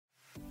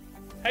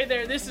Hey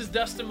there, this is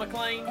Dustin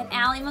McLean. And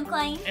Allie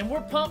McLean. And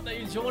we're pumped that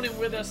you're joining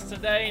with us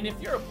today. And if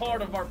you're a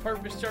part of our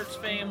Purpose Church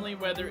family,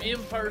 whether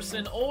in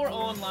person or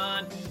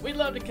online, we'd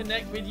love to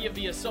connect with you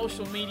via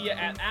social media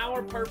at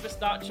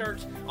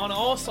ourpurpose.church on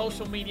all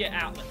social media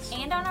outlets.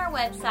 And on our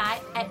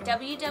website at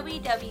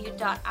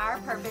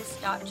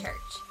www.ourpurpose.church.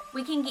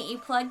 We can get you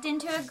plugged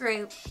into a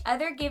group,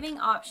 other giving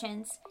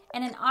options,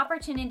 and an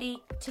opportunity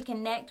to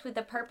connect with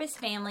the Purpose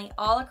family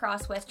all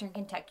across Western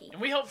Kentucky. And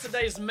we hope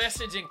today's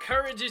message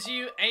encourages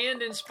you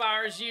and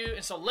inspires you.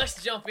 And so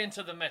let's jump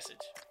into the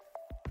message.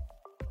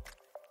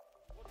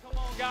 Well, come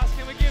on, guys.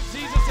 Can we give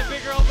Jesus a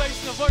bigger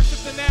ovation of worship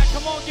than that?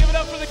 Come on, give it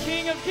up for the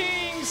King of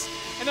Kings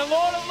and the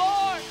Lord of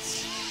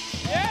Lords.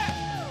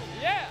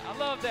 Yeah, I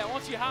love that. Why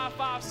don't you high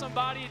five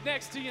somebody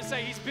next to you and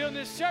say, He's building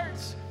His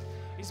church.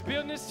 He's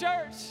building His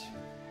church.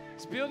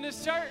 He's building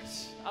His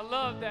church. I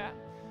love that.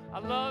 I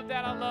love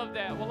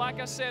that. Well, like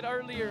I said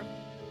earlier,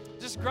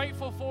 just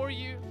grateful for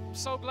you. I'm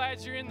so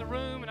glad you're in the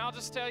room. And I'll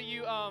just tell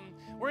you,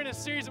 we're in a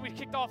series that we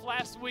kicked off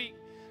last week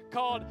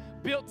called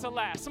Built to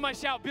Last. Somebody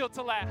shout, Built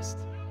to Last.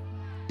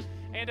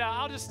 And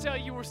I'll just tell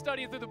you, we're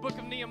studying through the book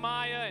of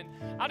Nehemiah. And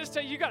I'll just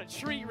tell you, you got a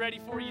treat ready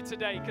for you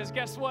today. Because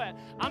guess what?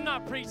 I'm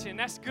not preaching.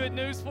 That's good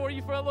news for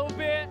you for a little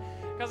bit.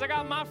 Because I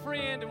got my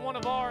friend and one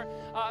of our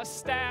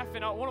staff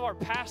and one of our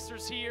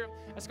pastors here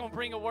that's going to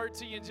bring a word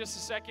to you in just a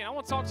second. I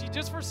want to talk to you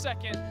just for a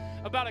second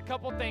about a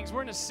couple things.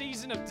 We're in a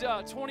season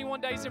of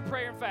 21 days in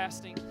prayer and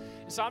fasting.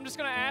 And so I'm just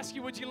going to ask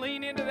you, would you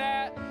lean into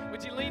that?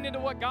 Would you lean into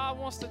what God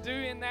wants to do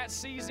in that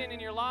season in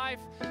your life?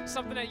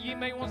 Something that you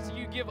may want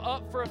to give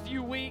up for a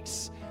few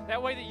weeks.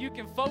 That way that you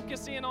can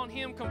focus in on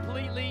Him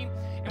completely.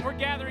 And we're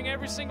gathering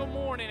every single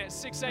morning at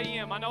 6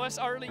 a.m. I know it's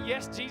early.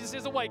 Yes, Jesus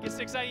is awake at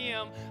 6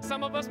 a.m.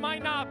 Some of us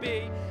might not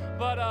be.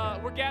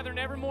 But we're gathering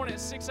every morning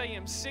at 6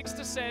 a.m., 6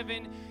 to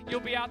 7.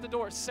 You'll be out the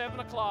door at 7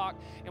 o'clock.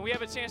 And we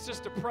have a chance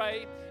just to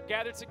pray,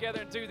 gather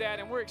together and do that.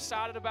 And we're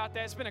excited about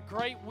that. It's been a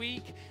great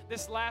week,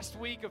 this last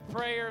week of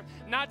prayer.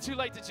 Not too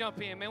late to jump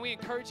in, man. We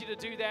encourage you to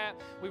do that.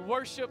 We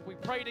worship, we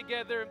pray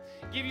together,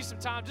 give you some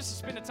time just to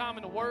spend the time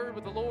in the Word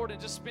with the Lord and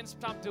just spend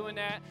some time doing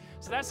that.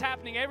 So that's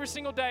happening every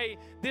single day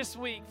this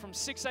week from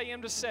 6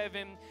 a.m. to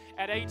 7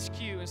 at HQ.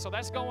 And so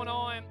that's going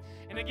on.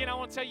 And again, I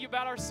want to tell you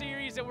about our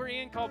series that we're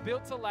in called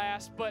Built to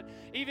Last. But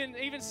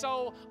even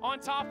so, on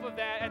top of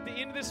that, at the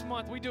end of this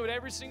month, we do it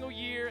every single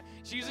year.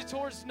 It's usually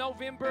towards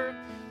November.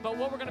 But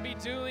what we're going to be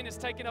doing is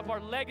taking up our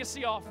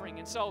legacy offering.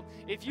 And so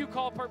if you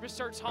call Purpose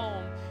Church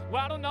home,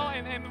 well, I don't know,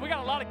 and we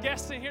got a lot of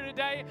guests in here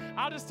today.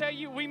 I'll just tell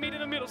you, we meet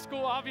in a middle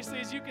school, obviously,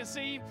 as you can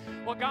see.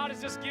 Well, God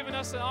has just given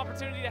us an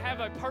opportunity to have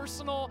a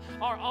personal,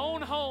 our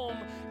own home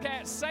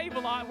at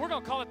Save-A-Lot. We're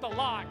going to call it The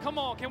Lot. Come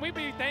on, can we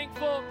be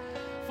thankful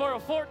for a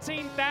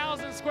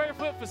 14,000 square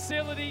foot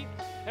facility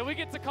that we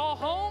get to call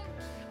home?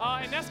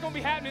 And that's going to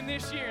be happening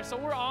this year. So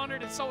we're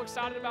honored and so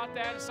excited about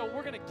that. And so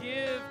we're going to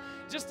give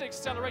just to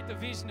accelerate the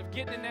vision of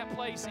getting in that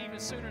place even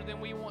sooner than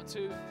we want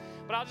to.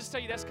 But I'll just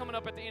tell you, that's coming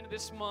up at the end of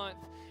this month.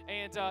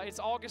 And it's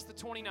August the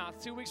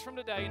 29th, 2 weeks from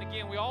today. And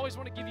again, we always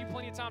want to give you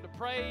plenty of time to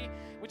pray.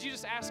 Would you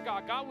just ask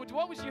God,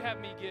 what would you have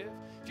me give?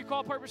 If you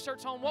call Purpose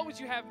Church home, what would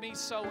you have me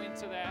sow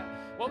into that?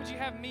 What would you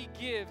have me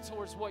give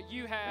towards what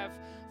you have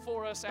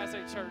for us as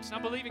a church? And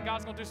I'm believing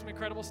God's going to do some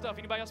incredible stuff.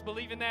 Anybody else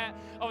believe in that?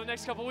 Over the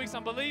next couple of weeks,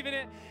 I'm believing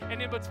it. And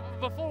then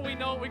before we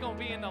know it, we're going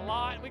to be in The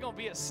Lot. We're going to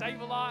be at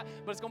Save-A-Lot.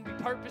 But it's going to be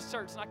Purpose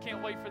Church, and I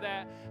can't wait for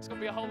that. It's going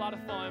to be a whole lot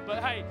of fun.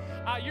 But hey,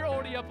 you're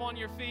already up on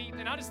your feet,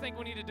 and I just think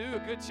we need to do a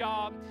good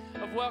job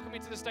of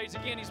welcoming to the stage.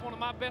 Again, he's one of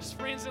my best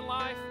friends in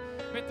life.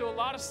 Been through a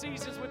lot of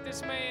seasons with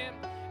this man.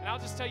 And I'll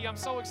just tell you, I'm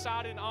so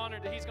excited and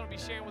honored that he's going to be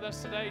sharing with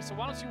us today. So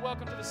why don't you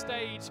welcome to the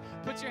stage,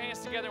 put your hands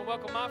together and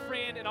welcome my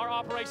friend and our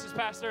operations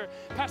pastor,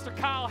 Pastor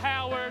Kyle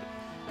Howard.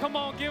 Come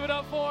on, give it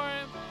up for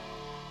him.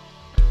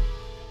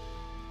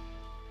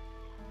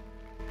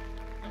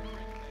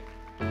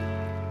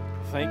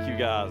 Thank you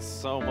guys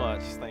so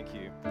much. Thank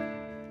you.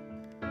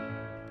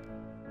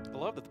 I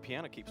love that the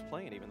piano keeps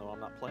playing even though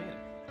I'm not playing it.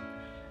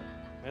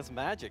 That's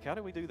magic. How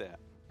do we do that?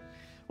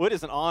 Well, it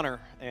is an honor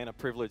and a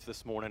privilege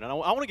this morning. And I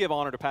want to give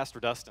honor to Pastor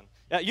Dustin.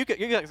 You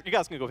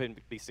guys can go ahead and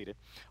be seated.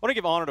 I want to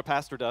give honor to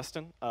Pastor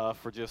Dustin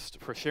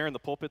for sharing the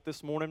pulpit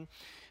this morning.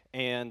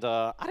 And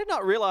I did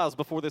not realize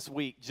before this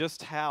week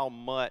just how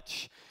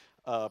much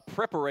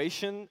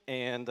preparation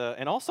and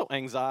also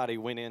anxiety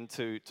went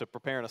into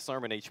preparing a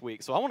sermon each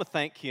week. So I want to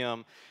thank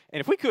him.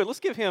 And if we could, let's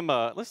give him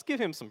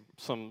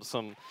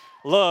some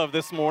love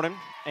this morning.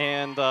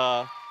 And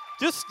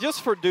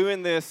just for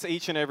doing this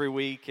each and every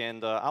week,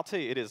 and I'll tell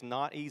you, it is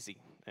not easy.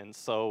 And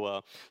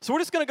so we're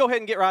just going to go ahead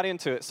and get right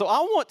into it. So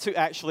I want to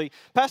actually,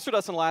 Pastor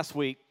Dustin last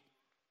week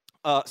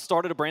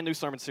started a brand new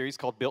sermon series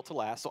called Built to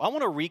Last. So I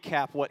want to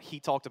recap what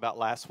he talked about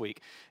last week,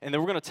 and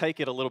then we're going to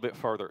take it a little bit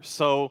further.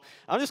 So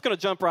I'm just going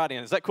to jump right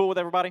in. Is that cool with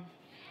everybody?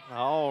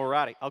 All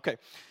righty. Okay.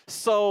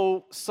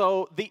 So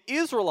the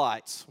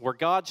Israelites were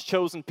God's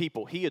chosen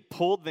people. He had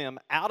pulled them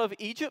out of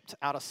Egypt,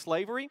 out of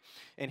slavery,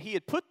 and he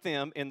had put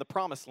them in the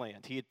promised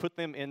land. He had put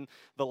them in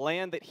the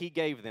land that he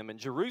gave them, and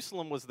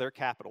Jerusalem was their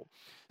capital.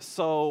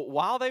 So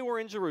while they were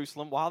in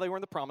Jerusalem, while they were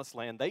in the promised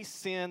land, they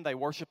sinned, they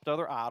worshiped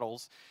other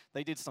idols,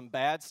 they did some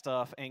bad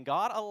stuff, and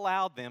God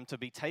allowed them to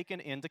be taken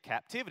into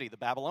captivity. The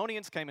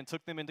Babylonians came and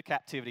took them into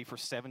captivity for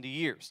 70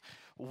 years.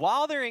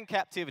 While they're in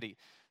captivity,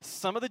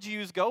 some of the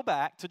Jews go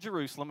back to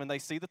Jerusalem and they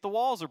see that the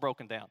walls are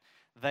broken down.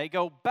 They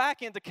go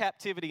back into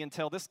captivity and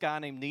tell this guy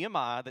named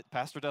Nehemiah that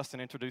Pastor Dustin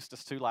introduced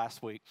us to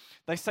last week.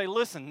 They say,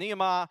 listen,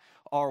 Nehemiah,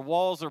 our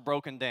walls are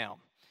broken down.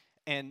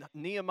 And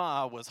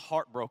Nehemiah was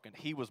heartbroken.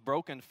 He was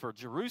broken for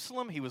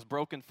Jerusalem. He was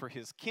broken for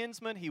his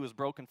kinsmen. He was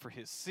broken for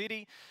his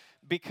city.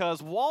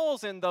 Because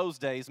walls in those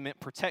days meant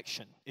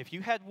protection. If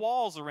you had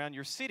walls around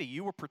your city,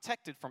 you were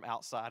protected from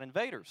outside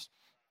invaders.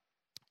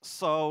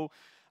 So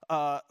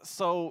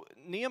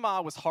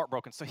Nehemiah was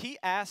heartbroken. So he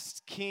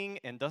asked King,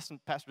 and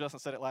Pastor Dustin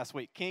said it last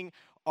week, King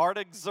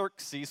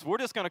Artaxerxes, we're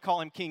just going to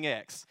call him King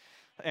X.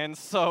 And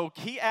so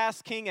he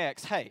asked King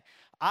X, hey,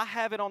 I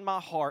have it on my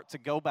heart to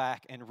go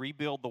back and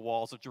rebuild the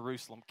walls of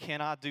Jerusalem.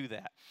 Can I do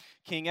that?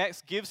 King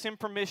X gives him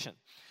permission.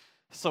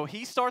 So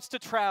he starts to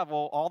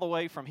travel all the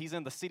way from, he's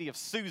in the city of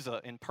Susa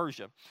in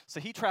Persia. So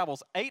he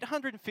travels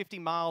 850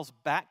 miles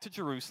back to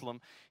Jerusalem.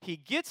 He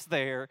gets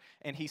there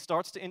and he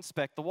starts to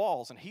inspect the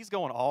walls. And he's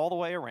going all the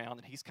way around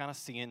and he's kind of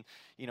seeing,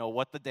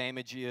 what the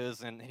damage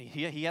is. And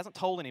he hasn't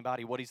told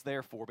anybody what he's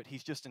there for, but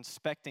he's just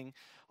inspecting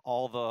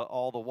all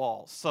the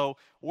walls. So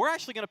we're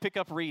actually going to pick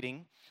up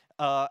reading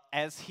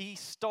as he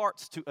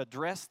starts to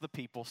address the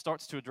people,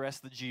 starts to address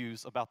the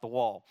Jews about the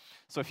wall.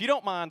 So if you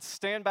don't mind,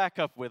 stand back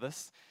up with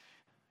us.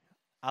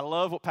 I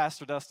love what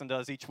Pastor Dustin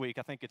does each week.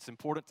 I think it's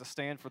important to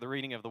stand for the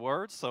reading of the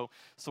word. So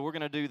we're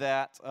going to do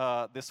that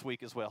this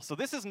week as well. So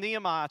this is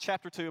Nehemiah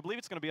chapter 2. I believe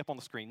it's going to be up on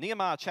the screen.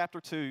 Nehemiah chapter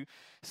 2,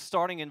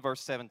 starting in verse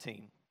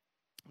 17.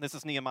 This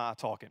is Nehemiah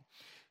talking.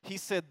 He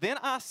said, then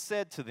I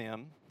said to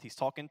them, he's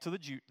talking to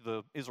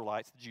the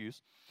Israelites, the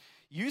Jews,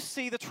 you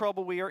see the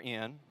trouble we are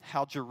in,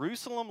 how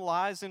Jerusalem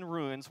lies in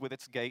ruins with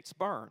its gates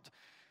burned.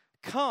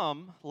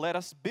 Come, let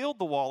us build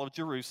the wall of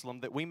Jerusalem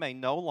that we may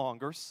no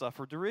longer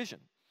suffer derision.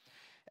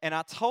 And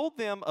I told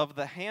them of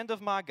the hand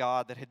of my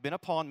God that had been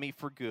upon me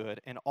for good,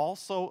 and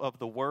also of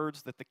the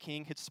words that the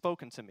king had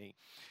spoken to me.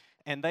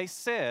 And they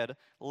said,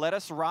 let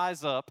us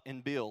rise up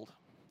and build.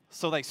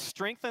 So they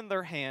strengthened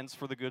their hands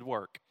for the good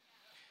work.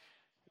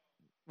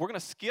 We're going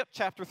to skip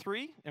chapter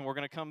 3, and we're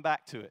going to come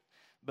back to it.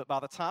 But by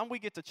the time we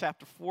get to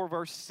chapter 4,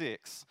 verse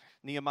 6,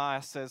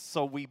 Nehemiah says,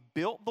 so we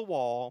built the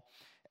wall,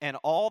 and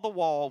all the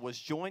wall was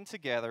joined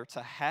together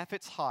to half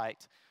its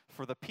height,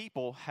 for the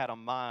people had a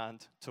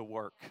mind to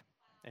work.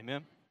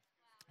 Amen.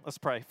 Let's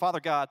pray.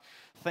 Father God,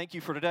 thank you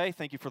for today.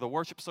 Thank you for the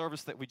worship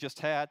service that we just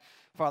had.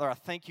 Father, I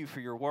thank you for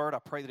your word. I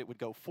pray that it would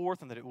go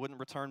forth and that it wouldn't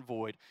return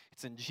void.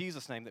 It's in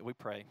Jesus' name that we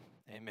pray.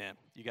 Amen.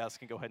 You guys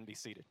can go ahead and be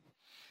seated.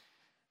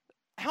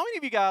 How many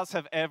of you guys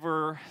have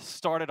ever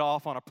started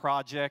off on a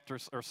project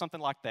or something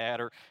like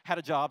that, or had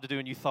a job to do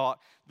and you thought,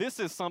 this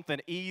is something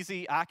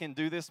easy, I can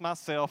do this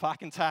myself, I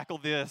can tackle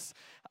this,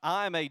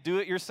 I'm a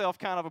do-it-yourself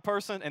kind of a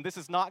person, and this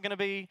is not going to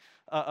be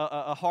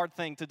a hard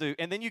thing to do.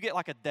 And then you get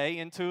like a day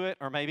into it,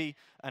 or maybe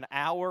an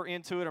hour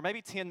into it, or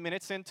maybe 10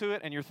 minutes into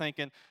it, and you're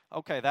thinking,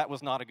 okay, that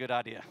was not a good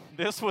idea.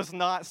 This was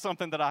not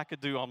something that I could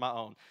do on my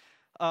own.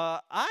 I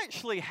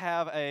actually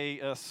have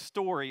a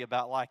story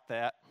about like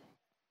that.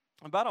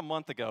 About a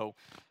month ago,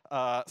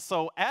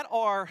 so at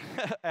our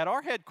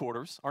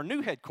headquarters, our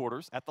new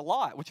headquarters at the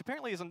lot, which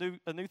apparently is a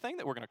new thing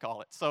that we're going to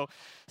call it.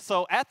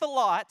 So at the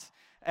lot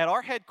at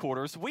our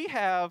headquarters, we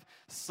have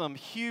some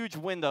huge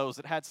windows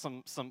that had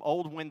some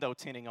old window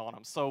tinting on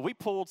them. So we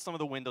pulled some of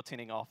the window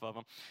tinting off of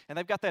them, and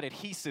they've got that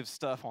adhesive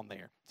stuff on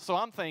there. So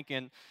I'm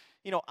thinking,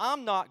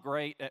 I'm not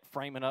great at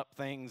framing up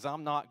things.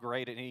 I'm not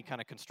great at any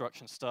kind of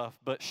construction stuff,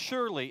 but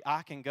surely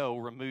I can go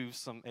remove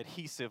some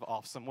adhesive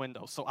off some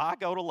windows. So I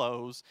go to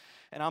Lowe's,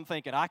 and I'm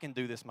thinking, I can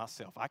do this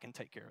myself. I can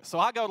take care of it. So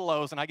I go to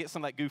Lowe's, and I get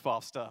some of that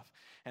goof-off stuff,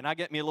 and I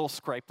get me a little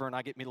scraper, and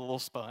I get me a little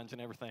sponge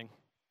and everything.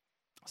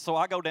 So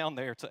I go down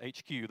there to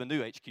HQ, the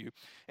new HQ,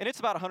 and it's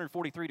about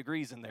 143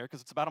 degrees in there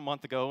because it's about a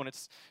month ago, and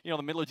it's, the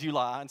middle of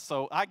July, and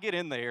so I get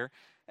in there,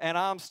 and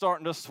I'm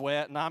starting to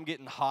sweat, and I'm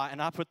getting hot,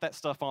 and I put that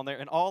stuff on there,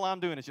 and all I'm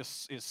doing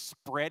is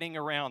spreading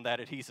around that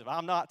adhesive.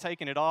 I'm not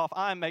taking it off.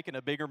 I'm making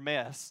a bigger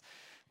mess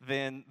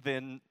than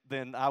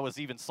I was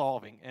even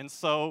solving. And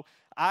so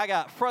I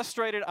got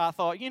frustrated. I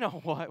thought, you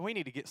know what? We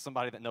need to get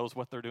somebody that knows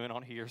what they're doing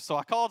on here. So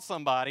I called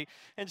somebody,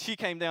 and she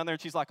came down there,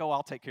 and she's like, oh,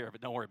 I'll take care of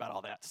it. Don't worry about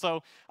all that.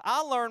 So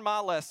I learned my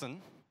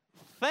lesson.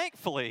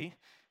 Thankfully,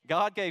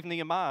 God gave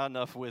Nehemiah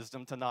enough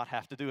wisdom to not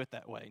have to do it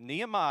that way.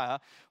 Nehemiah,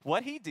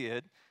 what he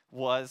did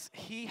was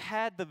he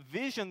had the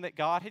vision that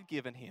God had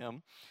given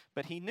him,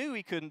 but he knew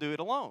he couldn't do it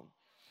alone.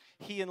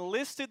 He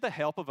enlisted the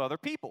help of other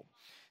people.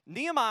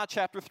 Nehemiah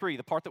chapter 3,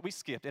 the part that we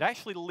skipped, it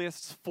actually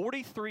lists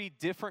 43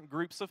 different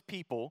groups of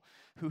people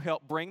who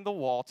helped bring the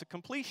wall to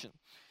completion.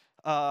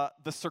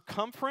 the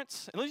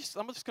circumference, and I'm just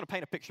going to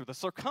paint a picture. The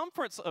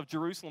circumference of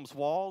Jerusalem's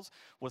walls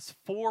was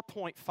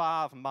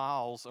 4.5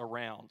 miles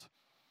around.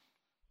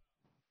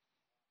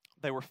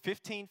 They were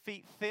 15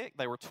 feet thick.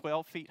 They were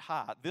 12 feet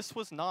high. This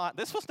was not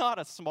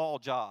a small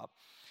job.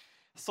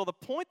 So the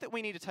point that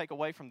we need to take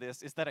away from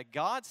this is that a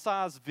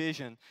God-sized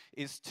vision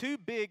is too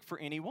big for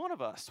any one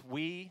of us.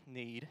 We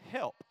need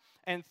help.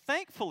 And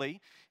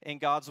thankfully, in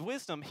God's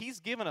wisdom,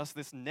 He's given us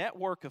this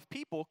network of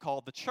people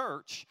called the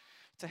church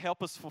to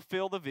help us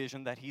fulfill the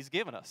vision that He's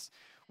given us.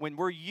 When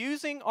we're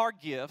using our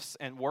gifts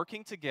and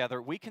working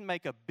together, we can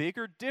make a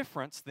bigger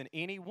difference than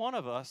any one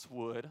of us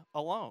would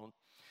alone.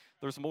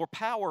 There's more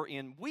power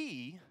in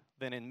we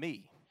than in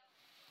me.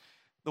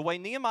 The way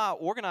Nehemiah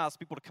organized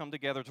people to come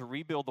together to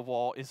rebuild the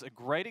wall is a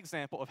great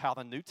example of how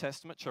the New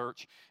Testament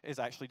church is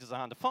actually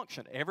designed to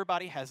function.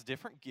 Everybody has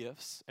different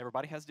gifts.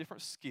 Everybody has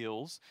different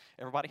skills.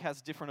 Everybody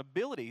has different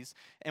abilities.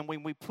 And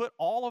when we put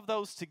all of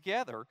those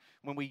together,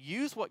 when we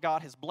use what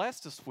God has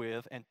blessed us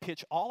with and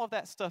pitch all of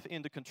that stuff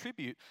in to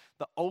contribute,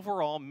 the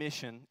overall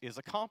mission is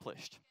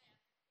accomplished.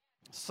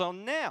 So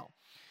now,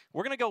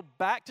 we're going to go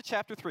back to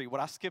chapter 3,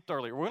 what I skipped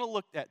earlier. We're going to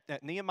look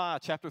at Nehemiah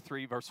chapter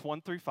 3, verse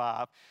 1 through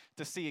 5,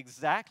 to see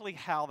exactly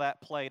how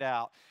that played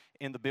out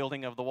in the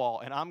building of the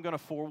wall. And I'm going to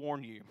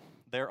forewarn you,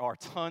 there are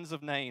tons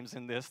of names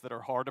in this that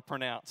are hard to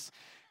pronounce.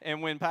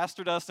 And when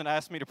Pastor Dustin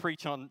asked me to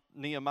preach on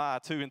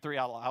Nehemiah 2 and 3,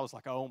 I was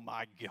like, oh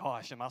my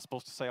gosh, am I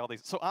supposed to say all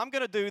these? So I'm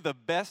going to do the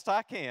best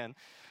I can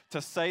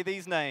to say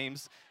these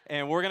names,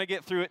 and we're going to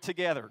get through it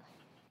together.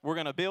 We're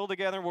going to build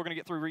together, and we're going to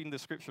get through reading the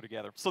scripture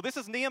together. So this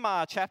is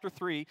Nehemiah chapter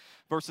 3,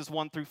 verses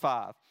 1 through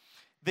 5.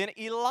 Then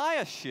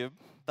Eliashib,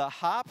 the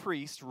high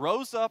priest,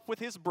 rose up with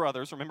his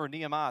brothers. Remember,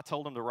 Nehemiah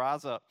told him to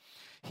rise up.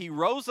 He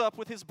rose up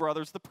with his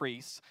brothers, the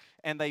priests,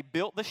 and they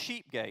built the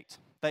sheep gate.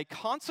 They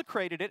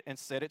consecrated it and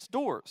set its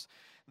doors.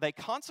 They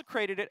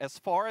consecrated it as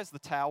far as the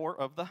Tower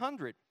of the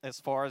 100, as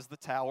far as the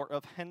Tower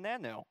of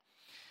Hananel.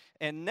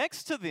 And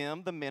next to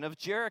them, the men of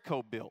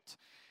Jericho built.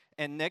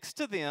 And next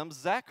to them,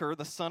 Zachar,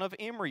 the son of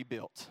Imri,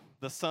 built.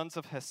 The sons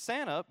of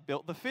Hassanah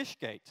built the fish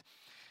gate.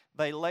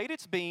 They laid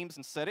its beams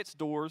and set its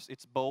doors,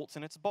 its bolts,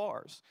 and its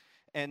bars.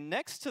 And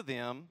next to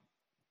them,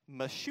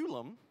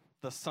 Meshullam,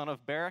 the son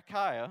of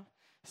Berechiah,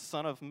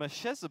 son of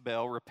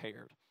Meshezabel,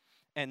 repaired.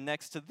 And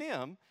next to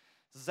them,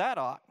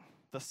 Zadok,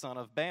 the son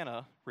of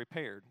Bana,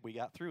 repaired. We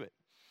got through it.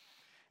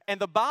 And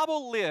the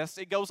Bible lists,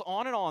 it goes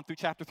on and on through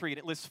chapter 3, and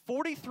it lists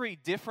 43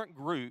 different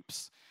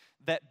groups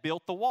that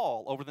built the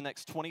wall over the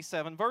next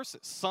 27 verses.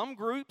 Some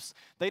groups,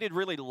 they did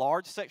really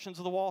large sections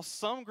of the wall.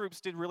 Some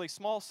groups did really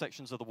small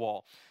sections of the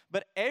wall.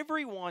 But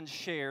everyone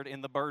shared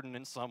in the burden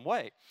in some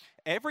way.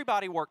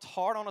 Everybody worked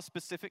hard on a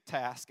specific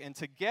task, and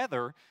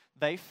together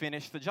they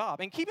finished the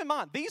job. And keep in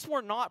mind, these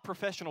were not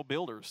professional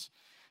builders.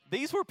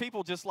 These were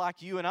people just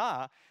like you and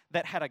I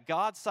that had a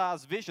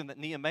God-sized vision that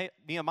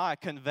Nehemiah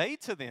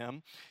conveyed to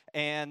them,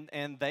 and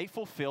they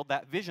fulfilled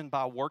that vision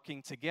by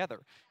working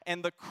together.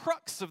 And the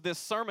crux of this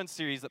sermon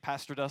series that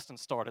Pastor Dustin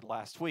started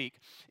last week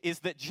is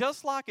that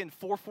just like in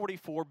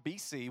 444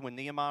 BC when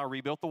Nehemiah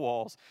rebuilt the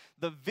walls,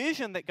 the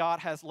vision that God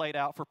has laid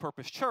out for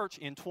Purpose Church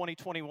in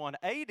 2021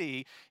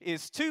 AD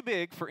is too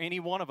big for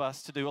any one of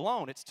us to do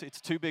alone. It's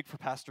too big for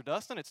Pastor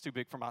Dustin. It's too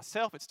big for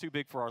myself. It's too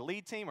big for our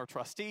lead team or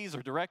trustees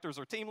or directors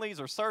or team leads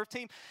or serve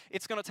team.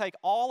 It's going to take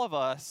all of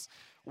us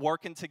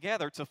working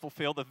together to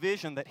fulfill the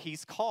vision that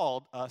He's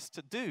called us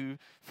to do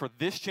for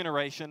this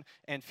generation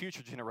and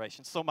future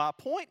generations. So my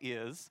point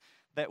is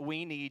that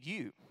we need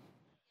you.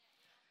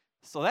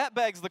 So that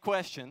begs the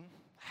question,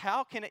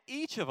 how can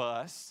each of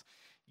us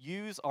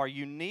use our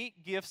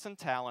unique gifts and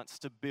talents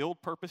to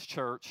build Purpose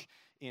Church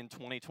in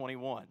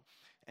 2021?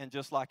 And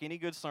just like any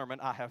good sermon,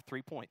 I have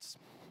 3 points.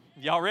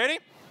 Y'all ready?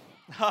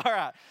 All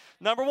right.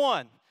 Number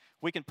 1,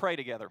 we can pray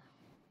together.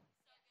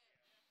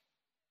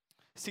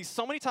 See,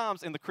 so many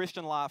times in the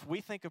Christian life,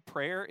 we think of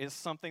prayer as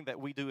something that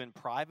we do in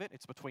private.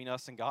 It's between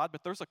us and God,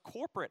 but there's a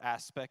corporate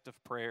aspect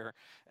of prayer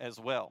as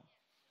well.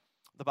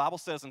 The Bible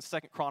says in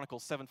 2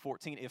 Chronicles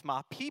 7:14, if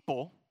my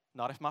people,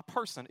 not if my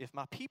person, if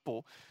my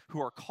people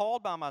who are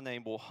called by my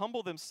name will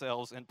humble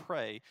themselves and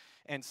pray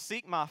and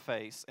seek my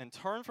face and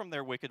turn from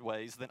their wicked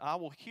ways, then I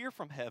will hear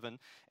from heaven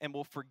and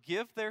will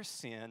forgive their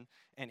sin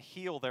and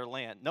heal their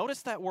land.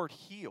 Notice that word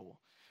heal.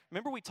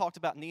 Remember we talked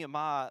about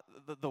Nehemiah,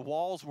 the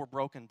walls were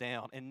broken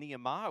down, and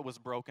Nehemiah was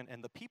broken,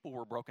 and the people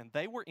were broken.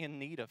 They were in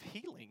need of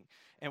healing.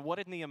 And what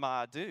did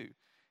Nehemiah do?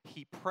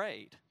 He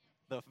prayed.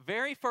 The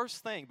very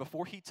first thing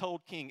before he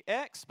told King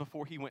X,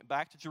 before he went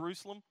back to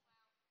Jerusalem,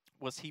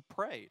 was he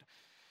prayed.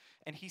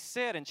 And he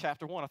said in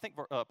chapter 1, I think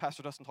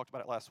Pastor Dustin talked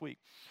about it last week,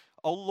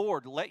 O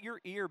Lord, let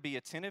your ear be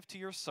attentive to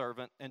your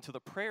servant and to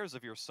the prayers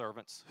of your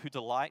servants who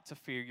delight to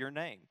fear your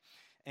name,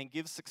 and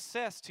give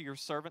success to your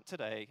servant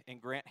today, and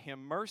grant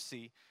him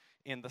mercy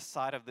in the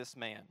sight of this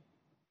man.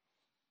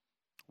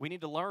 We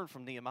need to learn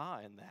from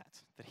Nehemiah in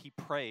that he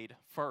prayed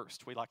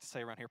first. We like to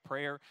say around here,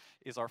 prayer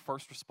is our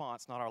first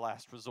response, not our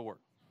last resort.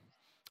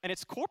 And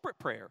it's corporate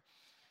prayer.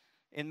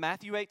 In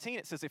Matthew 18,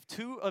 it says, if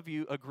two of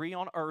you agree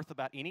on earth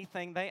about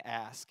anything they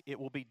ask, it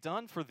will be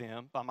done for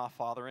them by my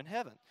Father in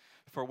heaven.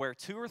 For where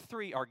 2 or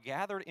 3 are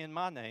gathered in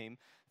my name,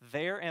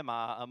 there am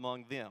I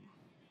among them.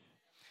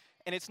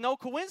 And it's no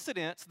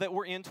coincidence that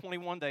we're in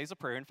 21 days of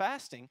prayer and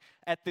fasting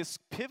at this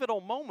pivotal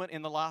moment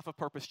in the life of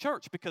Purpose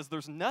Church, because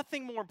there's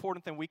nothing more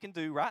important than we can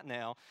do right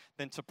now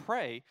than to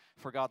pray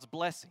for God's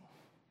blessing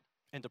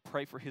and to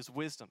pray for His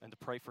wisdom and to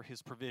pray for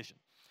His provision.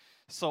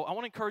 So I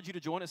want to encourage you to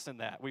join us in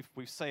that.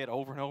 We say it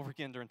over and over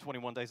again during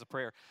 21 days of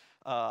prayer.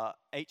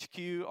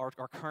 HQ,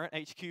 our current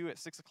HQ at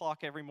 6 o'clock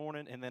every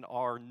morning, and then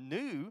our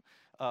new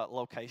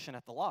location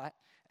at the lot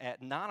at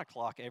 9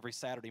 o'clock every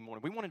Saturday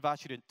morning. We want to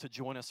invite you to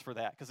join us for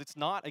that, because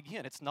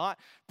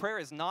prayer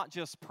is not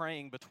just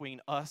praying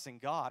between us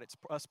and God. It's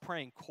us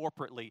praying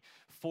corporately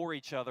for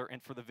each other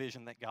and for the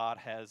vision that God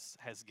has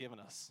given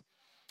us.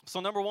 So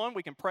number 1,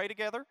 we can pray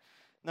together.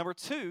 Number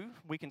 2,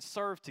 we can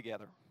serve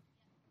together.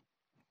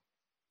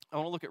 I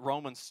want to look at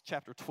Romans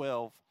chapter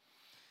 12.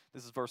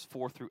 This is verse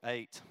 4 through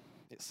 8.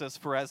 It says,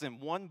 for as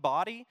in one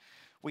body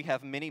we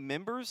have many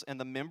members, and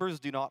the members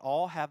do not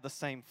all have the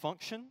same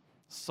function,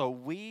 so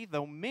we,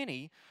 though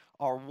many,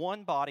 are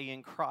one body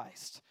in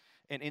Christ,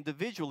 and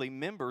individually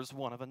members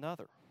one of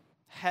another.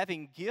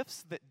 Having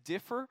gifts that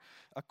differ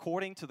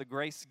according to the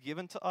grace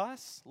given to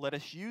us, let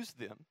us use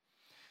them.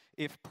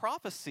 If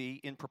prophecy,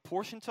 in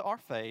proportion to our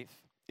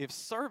faith; if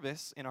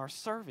service, in our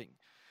serving;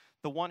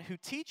 the one who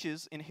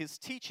teaches, in his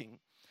teaching;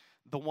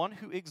 the one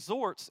who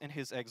exhorts, in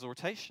his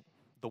exhortation;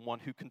 the one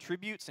who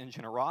contributes, in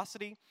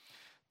generosity;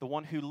 the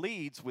one who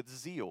leads, with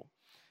zeal;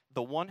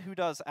 the one who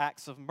does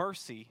acts of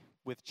mercy,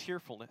 with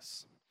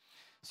cheerfulness.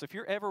 So if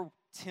you're ever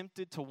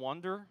tempted to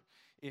wonder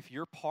if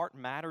your part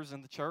matters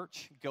in the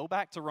church, go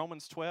back to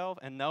Romans 12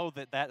 and know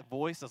that that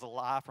voice is a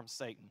lie from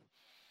Satan.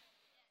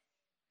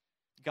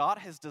 God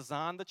has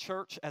designed the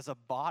church as a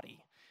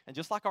body. And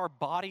just like our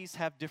bodies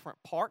have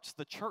different parts,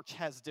 the church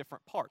has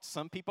different parts.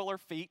 Some people are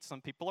feet,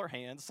 some people are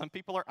hands, some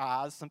people are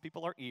eyes, some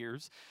people are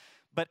ears.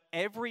 But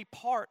every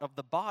part of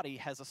the body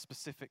has a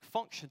specific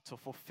function to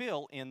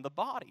fulfill in the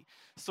body.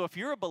 So if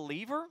you're a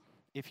believer,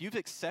 if you've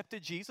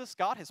accepted Jesus,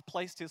 God has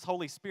placed His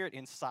Holy Spirit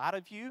inside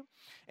of you,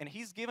 and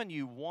He's given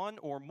you one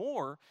or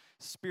more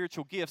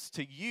spiritual gifts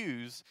to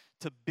use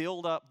to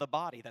build up the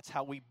body. That's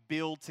how we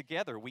build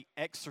together. We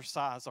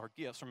exercise our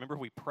gifts. Remember,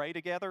 we pray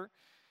together,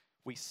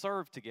 we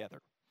serve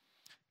together.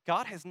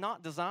 God has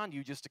not designed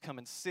you just to come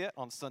and sit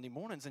on Sunday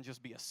mornings and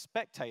just be a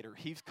spectator.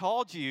 He's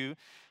called you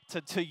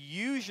to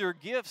use your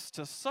gifts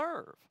to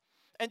serve.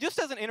 And just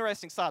as an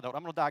interesting side note,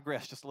 I'm going to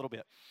digress just a little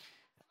bit.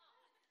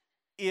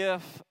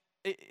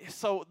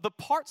 So the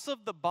parts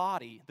of the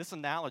body, this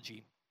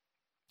analogy,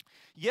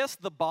 yes,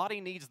 the body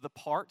needs the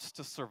parts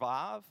to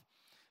survive,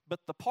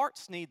 but the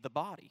parts need the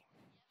body.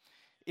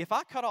 If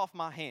I cut off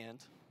my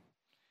hand,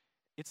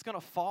 it's going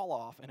to fall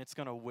off and it's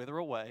going to wither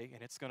away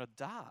and it's going to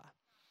die.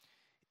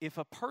 If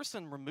a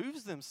person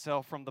removes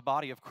themselves from the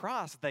body of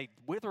Christ, they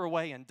wither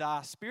away and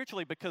die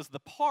spiritually, because the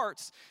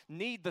parts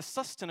need the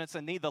sustenance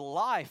and need the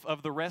life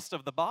of the rest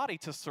of the body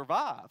to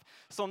survive.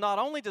 So not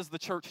only does the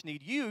church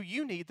need you,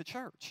 you need the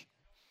church.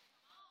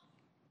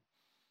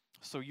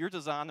 So you're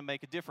designed to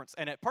make a difference.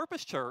 And at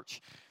Purpose Church,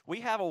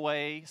 we have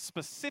a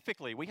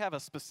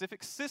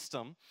specific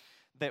system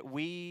that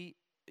we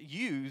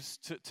use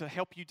to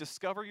help you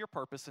discover your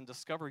purpose and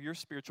discover your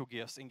spiritual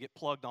gifts and get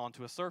plugged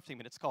onto a serve team,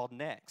 and it's called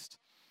Next.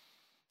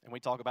 And we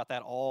talk about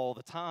that all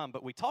the time,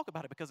 but we talk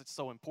about it because it's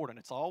so important.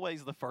 It's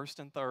always the first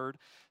and third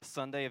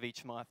Sunday of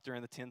each month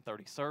during the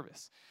 10:30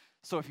 service.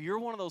 So if you're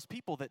one of those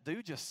people that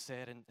do just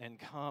sit and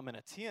come and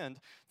attend,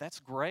 that's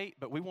great,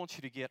 but we want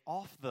you to get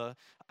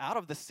out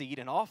of the seat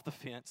and off the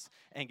fence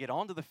and get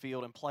onto the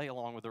field and play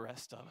along with the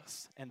rest of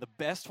us. And the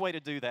best way to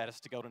do that is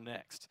to go to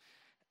Next.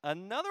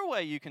 Another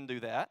way you can do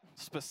that,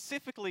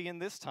 specifically in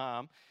this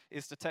time,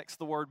 is to text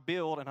the word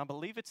BUILD, and I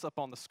believe it's up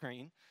on the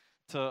screen,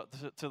 to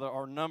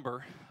our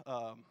number,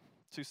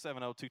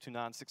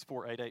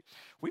 270-229-6488.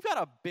 We've got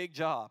a big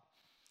job.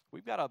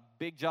 We've got a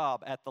big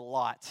job at the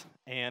lot,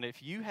 and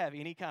if you have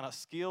any kind of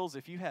skills,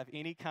 if you have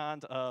any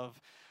kind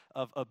of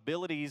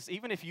abilities,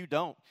 even if you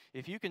don't,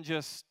 if you can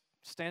just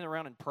stand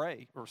around and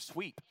pray or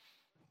sweep,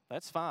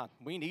 that's fine.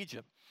 We need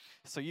you.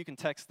 So you can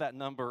text that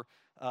number,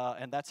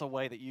 and that's a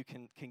way that you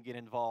can get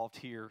involved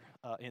here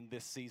in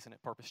this season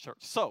at Purpose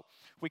Church. So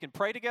we can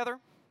pray together,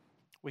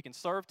 we can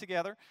serve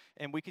together,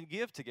 and we can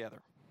give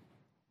together.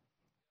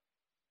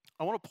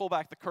 I want to pull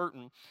back the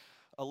curtain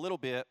a little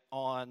bit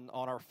on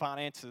our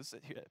finances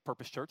at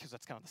Purpose Church, because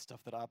that's kind of the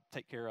stuff that I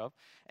take care of,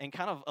 and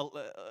kind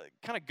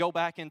of go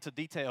back into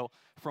detail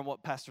from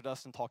what Pastor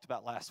Dustin talked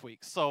about last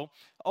week. So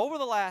over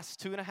the last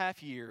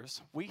 2.5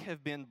 years, we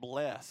have been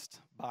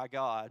blessed by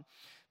God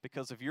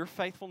because of your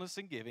faithfulness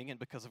in giving and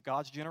because of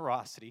God's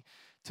generosity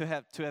to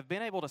have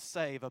been able to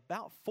save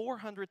about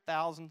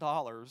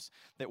 $400,000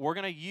 that we're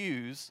going to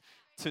use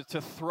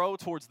to throw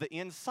towards the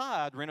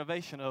inside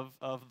renovation of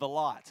the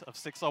lot of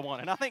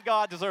 601. And I think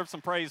God deserves some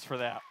praise for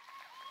that.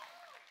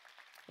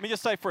 Let me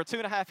just say, for a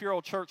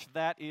 2.5-year-old church,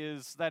 that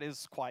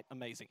is quite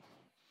amazing.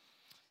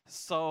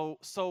 So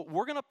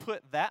we're going to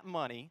put that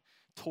money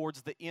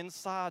towards the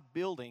inside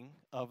building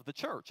of the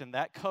church, and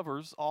that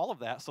covers all of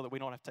that so that we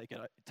don't have to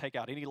take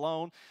out any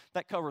loan.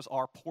 That covers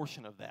our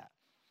portion of that.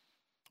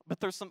 But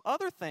there's some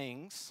other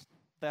things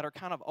that are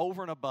kind of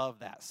over and above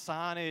that: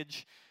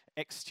 signage,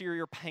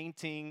 exterior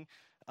painting,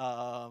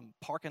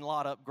 parking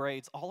lot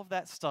upgrades, all of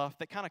that stuff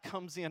that kind of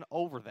comes in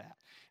over that.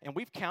 And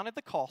we've counted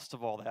the cost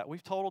of all that.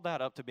 We've totaled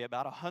that up to be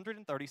about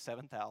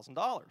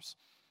 $137,000.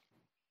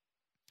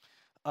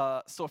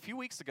 So a few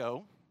weeks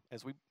ago,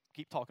 as we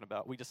keep talking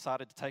about, we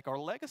decided to take our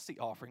legacy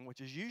offering, which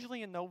is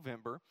usually in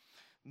November,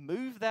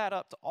 move that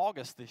up to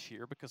August this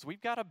year because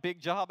we've got a big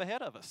job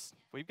ahead of us.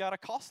 We've got a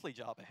costly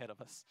job ahead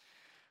of us.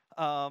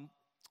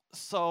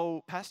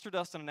 So Pastor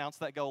Dustin announced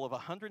that goal of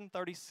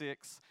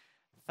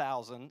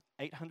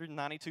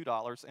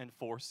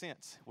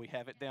 $136,892.04. We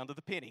have it down to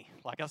the penny.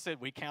 Like I said,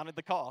 we counted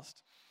the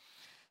cost.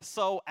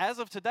 So as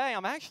of today,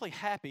 I'm actually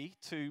happy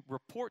to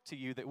report to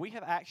you that we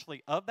have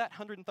actually, of that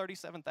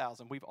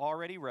 $137,000, we've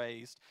already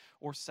raised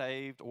or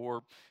saved,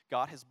 or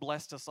God has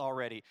blessed us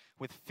already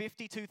with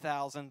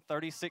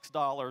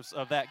 $52,036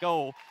 of that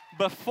goal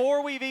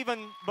before we've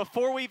even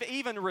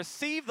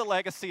received the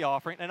legacy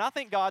offering, and I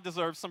think God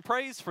deserves some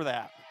praise for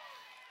that.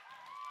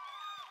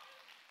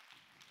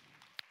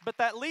 But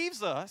that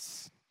leaves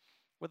us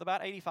with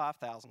about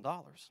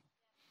 $85,000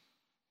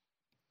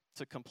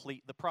 to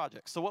complete the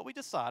project. So what we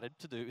decided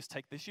to do is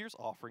take this year's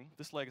offering,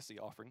 this legacy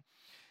offering,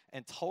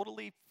 and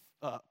totally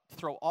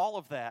throw all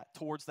of that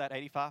towards that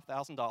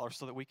 $85,000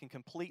 so that we can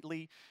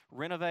completely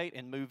renovate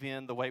and move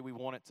in the way we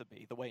want it to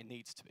be, the way it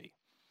needs to be.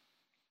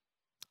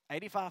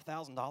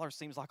 $85,000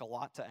 seems like a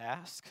lot to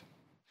ask,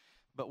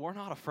 but we're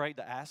not afraid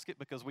to ask it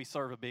because we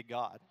serve a big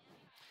God.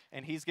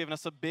 And He's given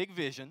us a big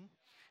vision.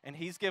 And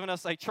He's given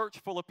us a church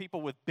full of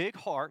people with big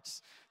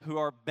hearts who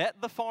are bet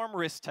the farm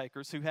risk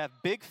takers, who have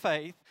big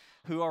faith,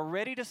 who are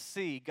ready to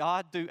see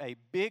God do a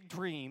big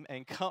dream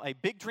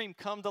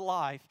come to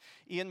life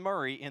in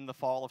Murray in the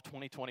fall of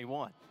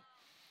 2021.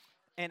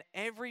 And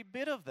every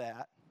bit of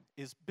that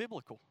is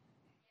biblical.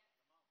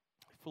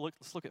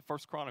 Let's look at 1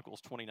 Chronicles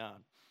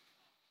 29.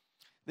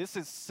 This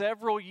is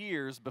several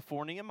years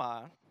before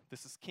Nehemiah.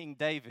 This is King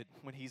David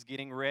when he's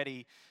getting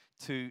ready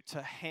to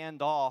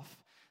hand off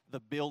the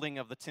building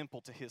of the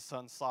temple to his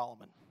son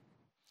Solomon.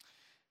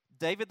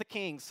 David the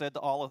king said to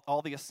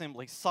all the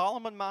assembly,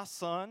 "Solomon my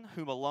son,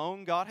 whom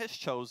alone God has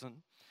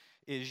chosen,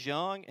 is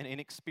young and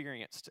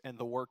inexperienced, and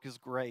the work is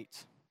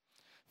great.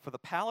 For the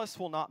palace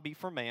will not be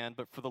for man,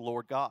 but for the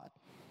Lord God.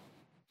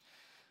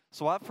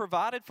 So I've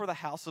provided for the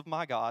house of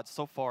my God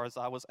so far as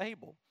I was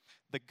able,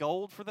 the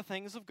gold for the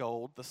things of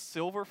gold, the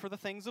silver for the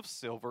things of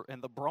silver,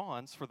 and the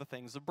bronze for the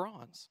things of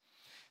bronze.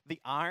 The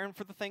iron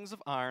for the things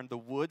of iron, the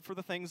wood for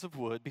the things of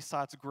wood,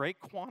 besides great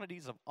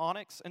quantities of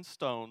onyx and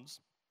stones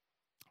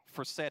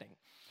for setting.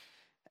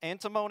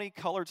 Antimony,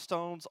 colored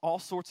stones, all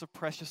sorts of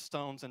precious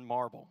stones, and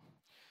marble.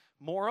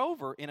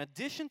 Moreover, in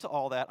addition to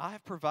all that, I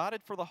have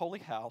provided for the holy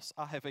house.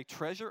 I have a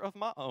treasure of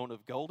my own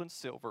of gold and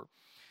silver.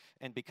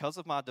 And because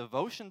of my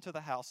devotion to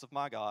the house of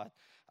my God,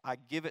 I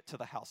give it to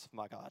the house of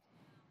my God.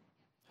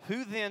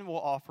 Who then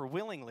will offer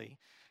willingly,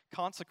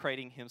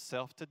 consecrating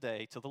himself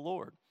today to the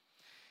Lord?"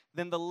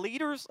 Then the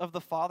leaders of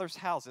the fathers'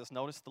 houses,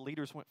 notice the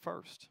leaders went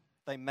first.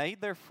 They made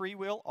their free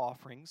will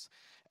offerings,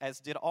 as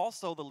did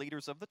also the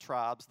leaders of the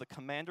tribes, the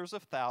commanders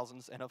of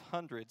thousands and of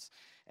hundreds,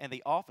 and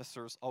the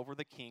officers over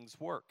the king's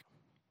work.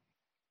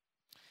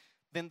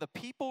 Then the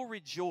people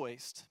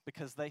rejoiced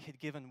because they had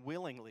given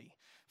willingly,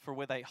 for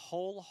with a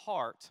whole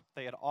heart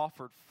they had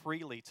offered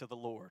freely to the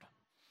Lord.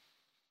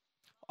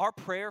 Our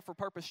prayer for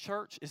Purpose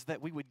Church is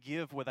that we would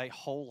give with a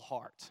whole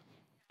heart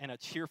and a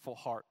cheerful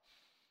heart.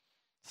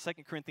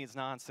 2 Corinthians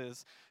 9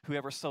 says,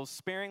 "Whoever sows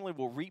sparingly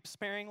will reap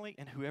sparingly,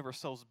 and whoever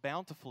sows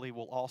bountifully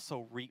will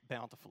also reap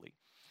bountifully.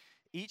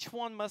 Each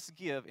one must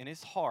give in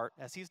his heart,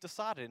 as he's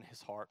decided in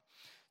his heart,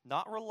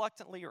 not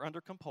reluctantly or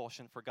under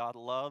compulsion, for God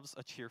loves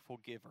a cheerful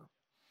giver."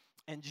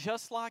 And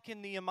just like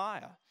in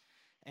Nehemiah,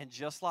 and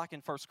just like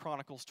in 1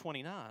 Chronicles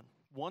 29,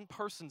 one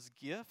person's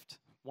gift,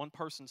 one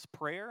person's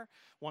prayer,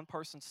 one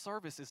person's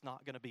service is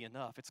not going to be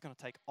enough. It's going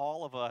to take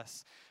all of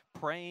us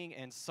praying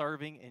and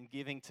serving and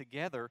giving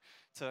together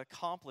to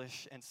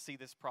accomplish and see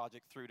this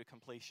project through to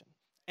completion.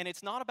 And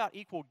it's not about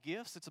equal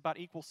gifts, it's about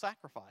equal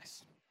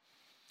sacrifice.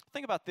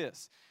 Think about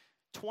this.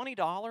 A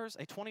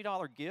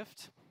 $20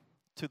 gift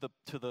to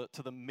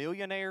the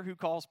millionaire who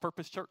calls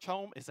Purpose Church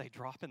home is a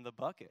drop in the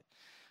bucket.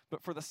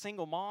 But for the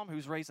single mom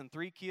who's raising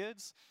 3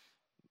 kids,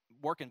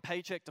 working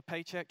paycheck to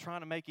paycheck,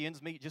 trying to make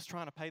ends meet, just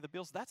trying to pay the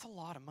bills, that's a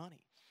lot of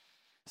money.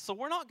 So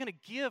we're not going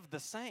to give the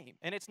same.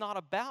 And it's not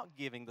about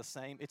giving the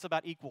same. It's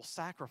about equal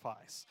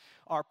sacrifice.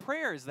 Our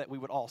prayer is that we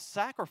would all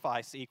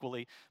sacrifice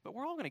equally, but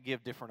we're all going to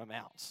give different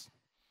amounts.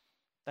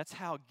 That's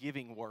how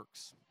giving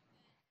works.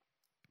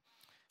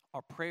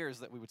 Our prayer is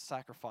that we would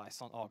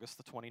sacrifice on August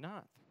the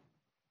 29th.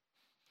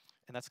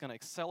 And that's going to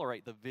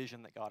accelerate the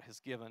vision that God has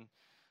given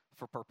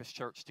for Purpose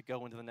Church to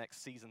go into the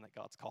next season that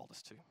God's called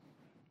us to.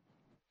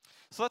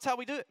 So that's how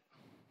we do it.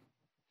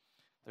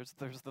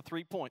 There's the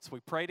 3 points. We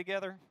pray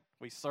together,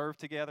 we serve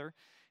together,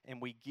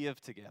 and we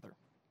give together.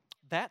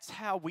 That's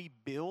how we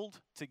build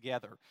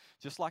together.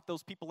 Just like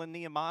those people in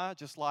Nehemiah,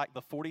 just like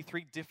the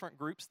 43 different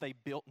groups, they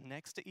built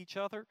next to each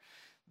other.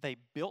 They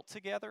built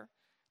together.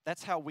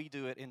 That's how we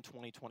do it in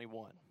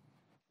 2021.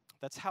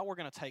 That's how we're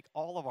going to take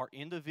all of our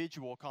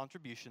individual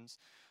contributions,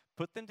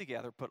 put them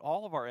together, put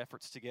all of our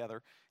efforts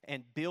together,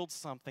 and build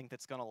something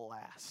that's going to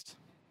last.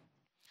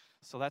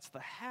 So that's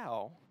the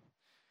how,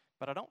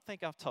 but I don't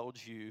think I've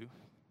told you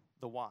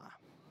the why.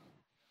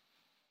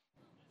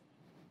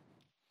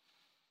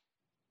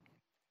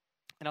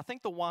 And I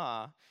think the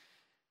why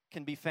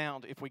can be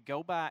found if we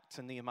go back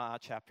to Nehemiah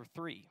chapter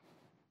 3.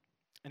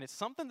 And it's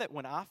something that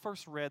when I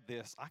first read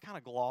this, I kind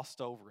of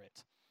glossed over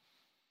it.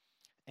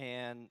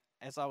 And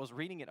as I was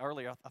reading it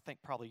earlier, I think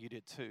probably you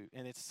did too.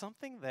 And it's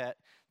something that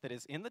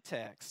is in the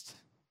text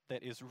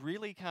that is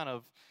really kind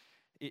of,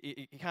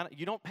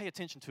 you don't pay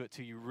attention to it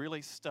till you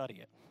really study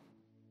it.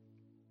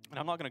 And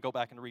I'm not going to go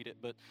back and read it,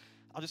 but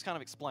I'll just kind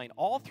of explain.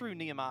 All through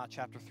Nehemiah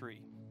chapter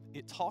 3,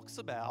 it talks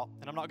about,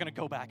 and I'm not going to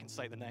go back and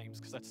say the names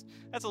because that's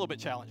a little bit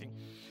challenging.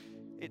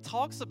 It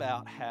talks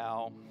about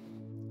how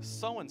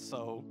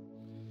so-and-so,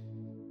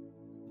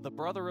 the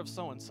brother of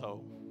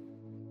so-and-so,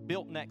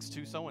 built next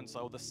to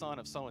so-and-so, the son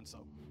of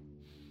so-and-so.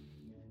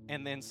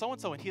 And then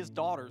so-and-so and his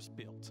daughters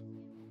built.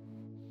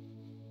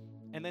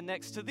 And then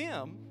next to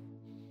them,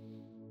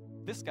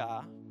 this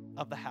guy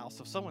of the house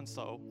of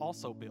so-and-so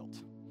also built.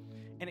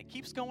 And it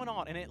keeps going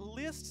on, and it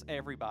lists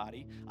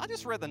everybody. I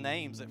just read the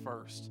names at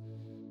first.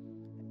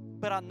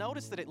 But I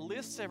noticed that it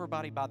lists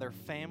everybody by their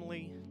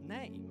family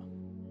name.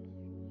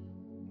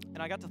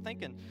 And I got to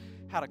thinking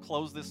how to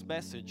close this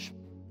message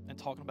and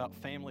talking about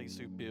families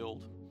who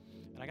build.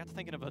 And I got to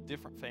thinking of a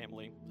different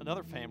family,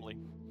 another family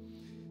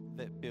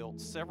that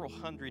built several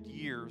hundred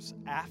years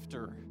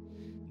after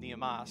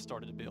Nehemiah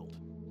started to build.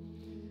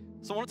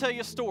 So I want to tell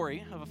you a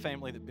story of a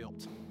family that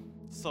built.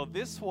 So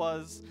this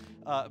was,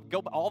 go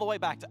all the way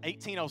back to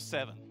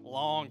 1807, a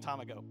long time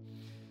ago.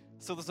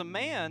 So there was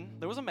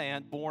a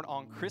man born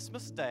on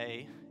Christmas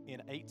Day in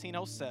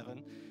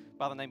 1807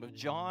 by the name of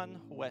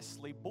John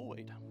Wesley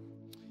Boyd.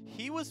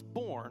 He was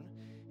born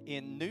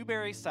in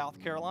Newberry, South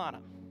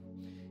Carolina.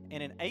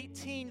 And in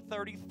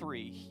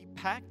 1833, he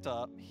packed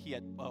up, he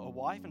had a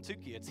wife and 2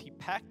 kids, he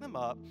packed them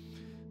up,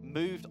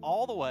 moved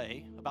all the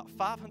way, about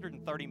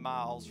 530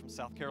 miles from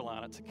South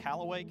Carolina to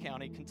Callaway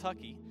County,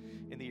 Kentucky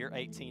in the year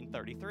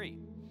 1833.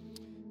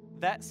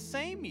 That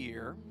same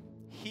year,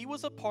 he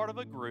was a part of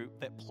a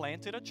group that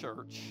planted a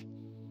church,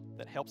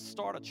 that helped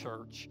start a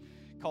church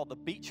called the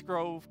Beech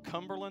Grove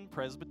Cumberland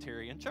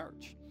Presbyterian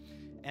Church.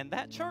 And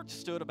that church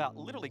stood about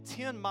literally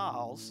 10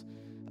 miles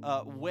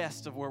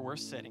west of where we're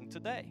sitting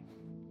today.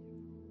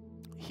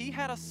 He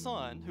had a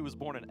son who was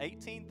born in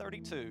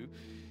 1832.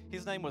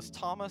 His name was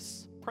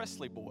Thomas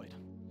Presley Boyd.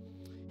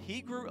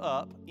 He grew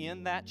up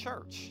in that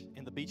church,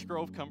 in the Beech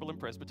Grove Cumberland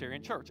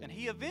Presbyterian Church. And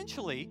he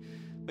eventually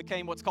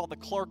became what's called the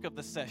clerk of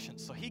the session.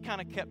 So he kind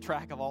of kept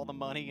track of all the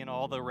money and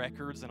all the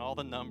records and all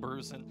the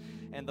numbers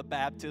and the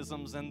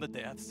baptisms and the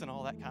deaths and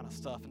all that kind of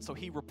stuff. And so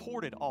he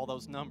reported all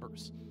those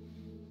numbers.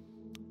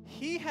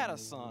 He had a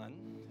son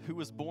who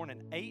was born in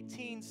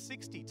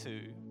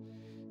 1862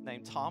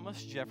 named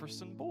Thomas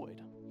Jefferson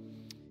Boyd.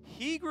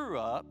 He grew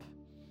up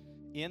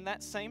in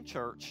that same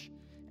church,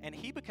 and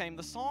he became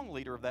the song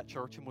leader of that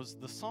church and was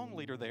the song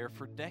leader there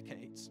for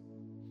decades.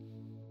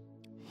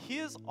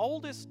 His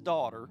oldest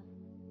daughter,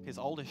 his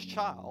oldest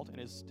child, and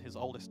his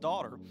oldest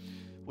daughter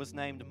was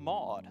named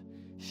Maud.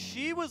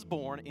 She was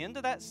born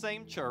into that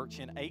same church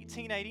in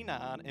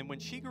 1889, and when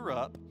she grew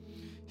up,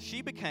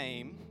 she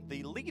became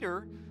the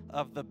leader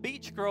of the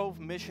Beech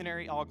Grove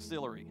Missionary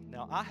Auxiliary.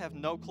 Now, I have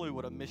no clue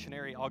what a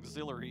missionary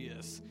auxiliary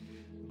is,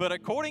 but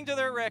according to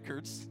their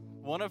records,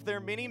 one of their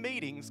many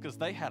meetings, because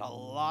they had a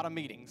lot of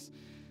meetings,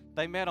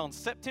 they met on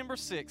September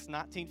 6,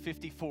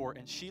 1954,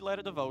 and she led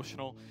a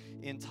devotional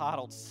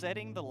entitled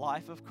Setting the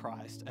Life of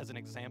Christ as an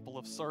Example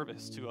of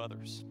Service to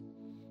Others.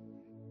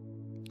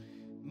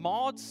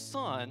 Maud's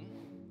son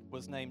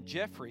was named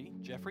Jeffrey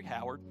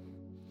Howard.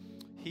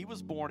 He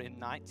was born in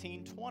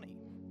 1920.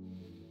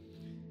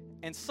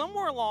 And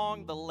somewhere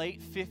along the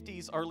late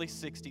 50s, early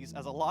 60s,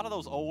 as a lot of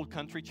those old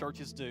country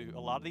churches do, a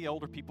lot of the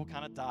older people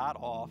kind of died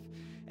off,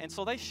 and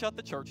so they shut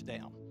the church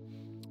down.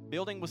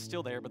 Building was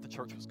still there, but the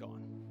church was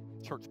gone.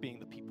 Church being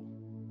the people.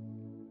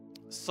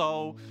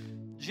 So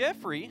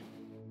Jeffrey,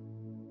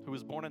 who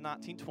was born in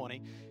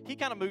 1920, he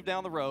kind of moved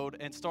down the road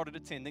and started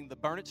attending the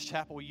Burnett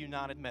Chapel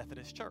United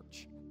Methodist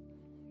Church.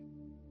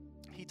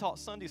 He taught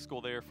Sunday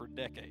school there for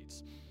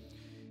decades.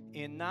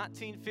 In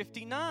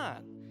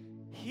 1959,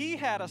 he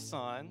had a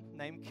son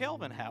named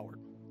Kelvin Howard.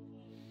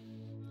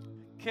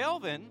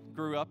 Kelvin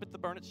grew up at the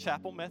Burnett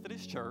Chapel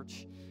Methodist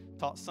Church,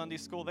 taught Sunday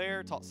school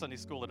there, taught Sunday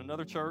school at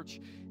another church,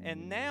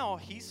 and now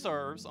he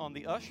serves on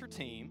the usher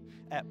team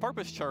at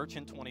Purpose Church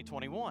in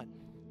 2021.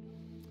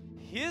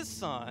 His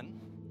son,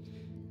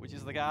 which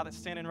is the guy that's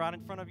standing right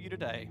in front of you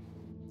today,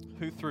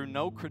 who through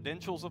no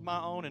credentials of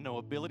my own and no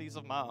abilities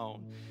of my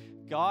own,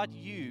 God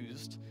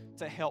used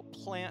to help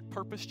plant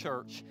Purpose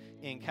Church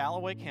in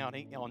Callaway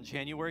County on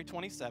January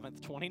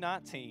 27th,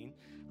 2019,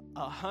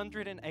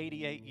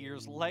 188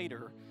 years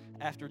later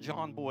after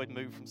John Boyd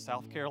moved from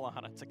South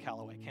Carolina to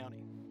Callaway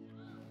County.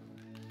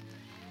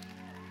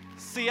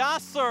 See, I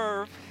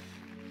don't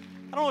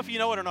know if you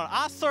know it or not,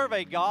 I serve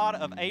a God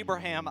of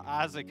Abraham,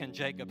 Isaac, and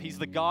Jacob. He's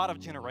the God of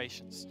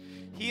generations.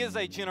 He is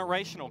a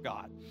generational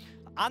God.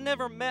 I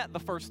never met the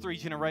first 3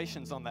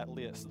 generations on that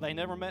list. They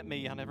never met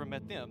me. I never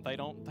met them. They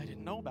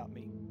didn't know about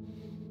me.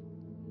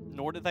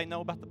 Nor did they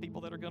know about the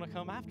people that are going to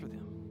come after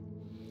them.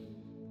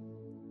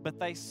 But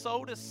they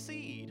sowed a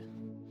seed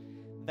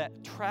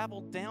that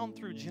traveled down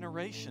through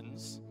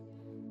generations,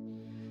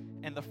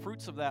 and the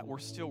fruits of that we're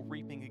still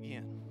reaping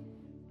again.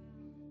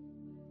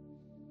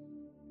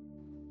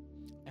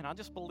 And I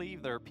just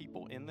believe there are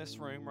people in this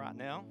room right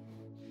now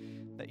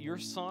that your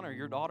son or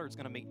your daughter is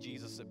going to meet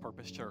Jesus at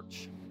Purpose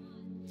Church.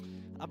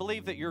 I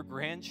believe that your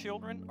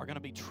grandchildren are going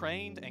to be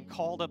trained and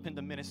called up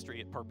into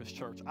ministry at Purpose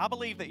Church. I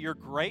believe that your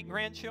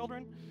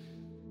great-grandchildren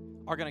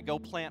are going to go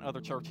plant other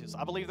churches.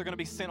 I believe they're going to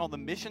be sent on the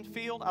mission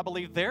field. I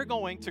believe they're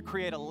going to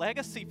create a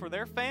legacy for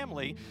their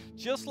family,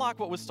 just like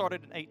what was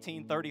started in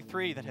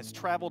 1833 that has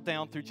traveled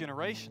down through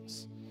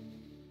generations.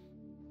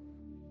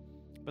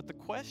 But the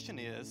question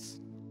is,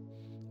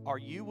 are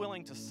you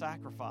willing to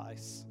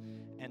sacrifice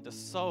and to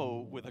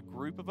sow with a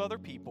group of other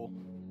people?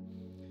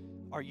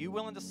 Are you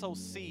willing to sow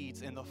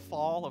seeds in the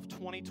fall of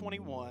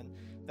 2021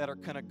 that are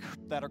going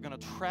to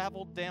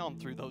travel down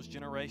through those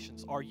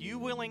generations? Are you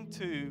willing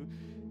to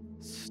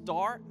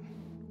start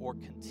or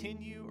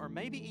continue or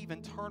maybe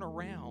even turn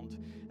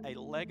around a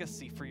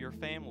legacy for your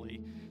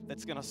family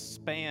that's going to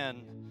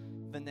span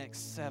the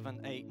next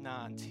 7, 8,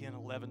 9, 10,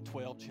 11,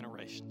 12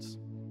 generations?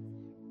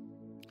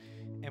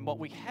 And what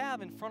we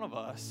have in front of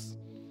us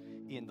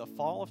in the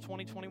fall of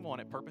 2021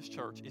 at Purpose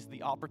Church is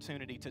the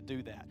opportunity to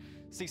do that.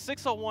 See,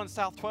 601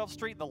 South 12th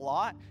Street, the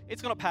lot,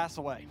 it's going to pass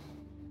away.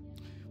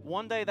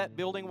 One day that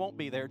building won't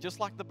be there,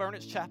 just like the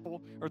Burnett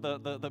Chapel or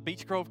the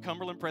Beech Grove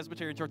Cumberland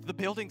Presbyterian Church. The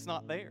building's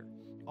not there.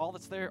 All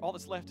that's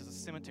left is a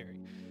cemetery.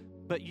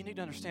 But you need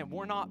to understand,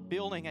 we're not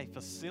building a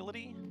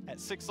facility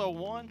at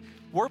 601.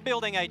 We're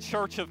building a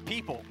church of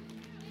people.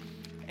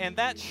 And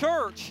that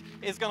church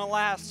is going to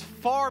last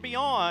far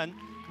beyond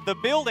the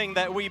building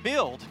that we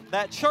build.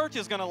 That church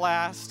is going to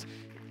last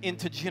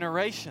into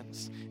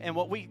generations. And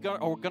what we're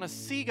going to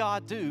see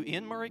God do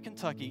in Murray,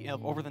 Kentucky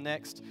over the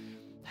next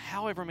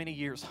however many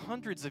years,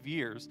 hundreds of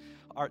years,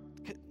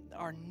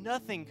 are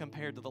nothing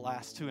compared to the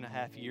last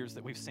 2.5 years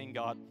that we've seen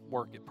God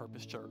work at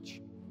Purpose Church.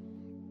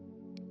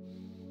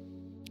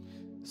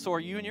 So are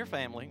you and your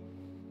family,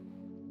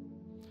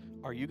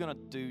 are you going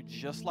to do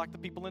just like the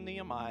people in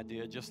Nehemiah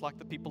did, just like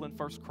the people in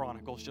 1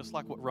 Chronicles, just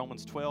like what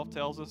Romans 12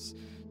 tells us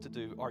to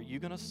do? Are you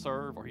going to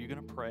serve? Are you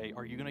going to pray?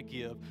 Are you going to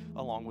give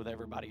along with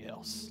everybody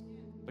else?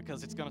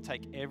 Because it's going to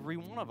take every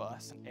one of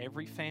us and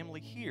every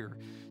family here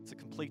to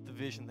complete the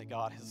vision that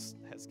God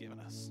has given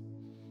us.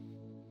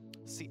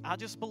 See, I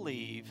just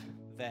believe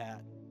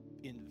that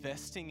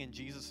investing in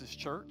Jesus'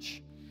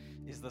 church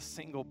is the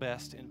single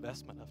best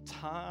investment of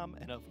time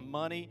and of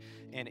money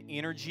and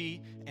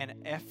energy and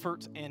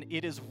effort, and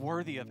it is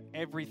worthy of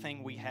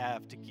everything we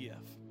have to give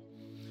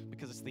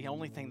because it's the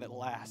only thing that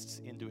lasts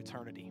into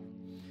eternity.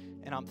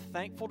 And I'm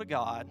thankful to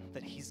God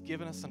that He's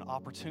given us an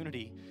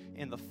opportunity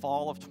in the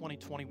fall of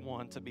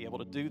 2021 to be able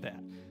to do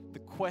that. The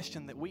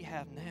question that we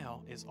have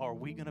now is, are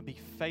we going to be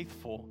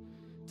faithful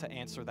to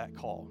answer that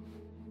call?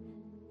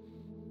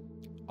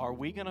 Are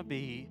we going to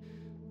be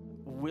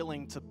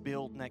willing to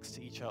build next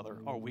to each other?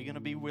 Are we going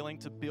to be willing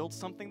to build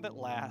something that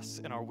lasts?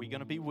 And are we going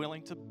to be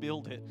willing to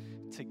build it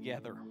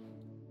together?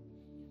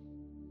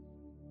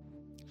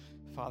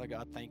 Father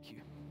God, thank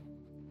you.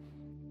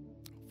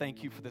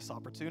 Thank you for this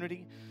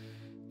opportunity.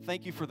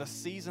 Thank you for the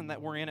season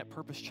that we're in at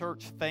Purpose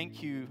Church.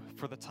 Thank you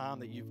for the time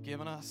that you've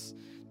given us,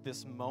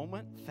 this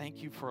moment.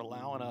 Thank you for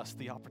allowing us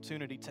the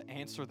opportunity to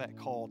answer that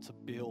call to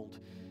build.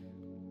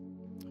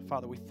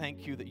 Father, we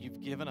thank you that you've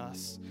given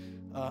us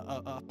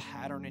a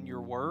pattern in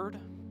your word.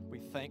 We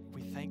thank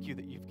you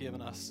that you've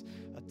given us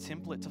a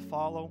template to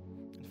follow.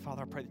 And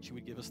Father, I pray that you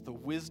would give us the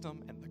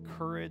wisdom and the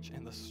courage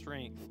and the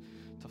strength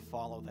to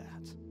follow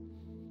that.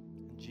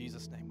 In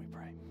Jesus' name we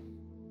pray.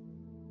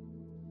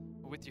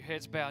 With your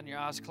heads bowed and your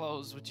eyes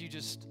closed, would you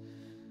just,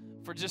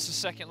 for just a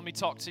second, let me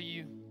talk to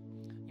you.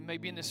 You may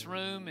be in this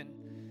room, and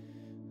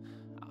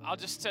I'll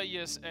just tell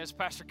you, as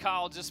Pastor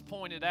Kyle just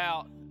pointed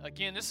out,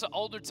 again, this is an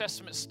Older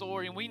Testament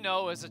story, and we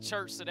know as a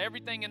church that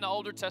everything in the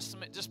Older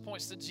Testament just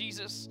points to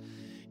Jesus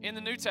in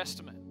the New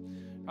Testament.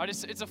 Right?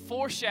 It's a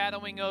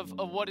foreshadowing of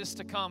what is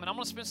to come. And I'm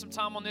going to spend some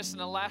time on this in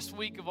the last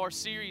week of our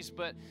series,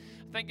 but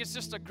I think it's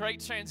just a great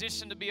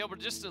transition to be able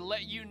to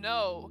let you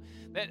know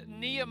that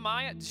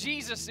Nehemiah,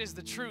 Jesus is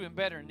the true and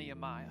better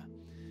Nehemiah.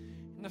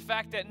 And the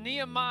fact that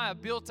Nehemiah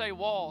built a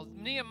wall,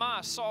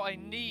 Nehemiah saw a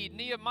need,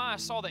 Nehemiah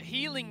saw that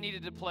healing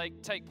needed to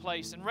take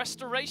place and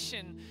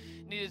restoration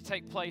needed to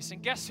take place.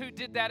 And guess who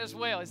did that as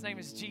well? His name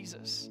is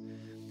Jesus.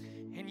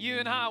 And you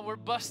and I, we're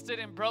busted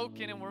and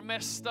broken and we're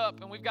messed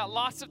up, and we've got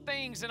lots of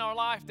things in our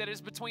life that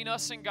is between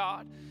us and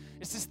God.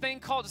 It's this thing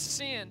called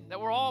sin that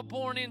we're all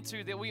born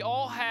into, that we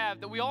all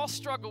have, that we all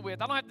struggle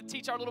with. I don't have to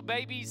teach our little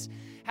babies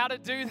how to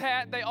do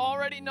that. They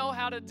already know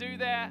how to do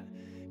that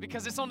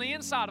because it's on the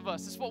inside of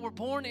us. It's what we're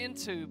born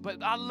into.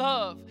 But I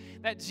love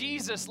that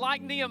Jesus,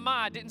 like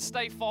Nehemiah, didn't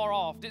stay far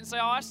off. Didn't say,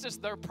 oh, that's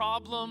just their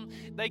problem.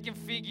 They can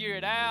figure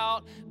it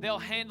out. They'll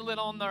handle it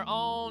on their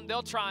own.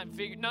 They'll try and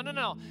figure it.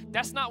 No.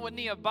 That's not what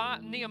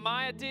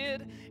Nehemiah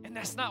did, and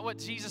that's not what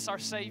Jesus, our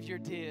Savior,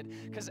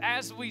 did. Because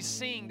as we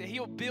sing that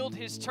He'll build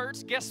His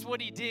church, guess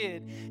what He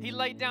did? He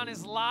laid down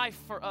His life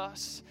for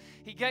us.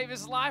 He gave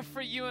His life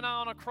for you and I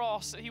on a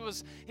cross. He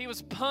was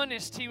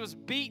punished. He was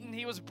beaten.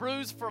 He was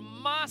bruised for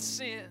my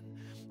sin.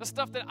 The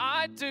stuff that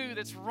I do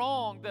that's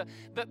wrong,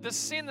 the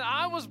sin that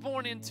I was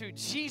born into,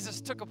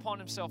 Jesus took upon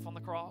Himself on the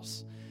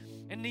cross.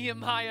 And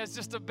Nehemiah is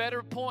just a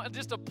better point,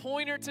 just a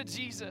pointer to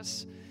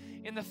Jesus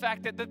in the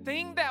fact that the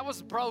thing that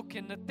was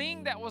broken, the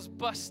thing that was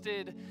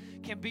busted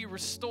can be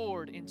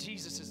restored in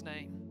Jesus'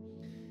 name.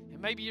 And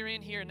maybe you're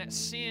in here and that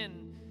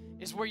sin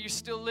is where you're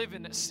still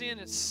living, that sin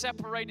has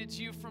separated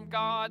you from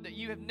God, that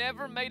you have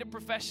never made a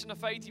profession of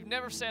faith. You've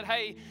never said,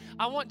 hey,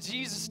 I want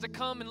Jesus to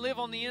come and live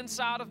on the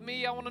inside of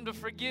me. I want Him to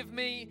forgive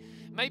me.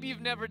 Maybe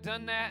you've never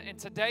done that, and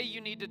today you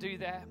need to do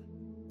that.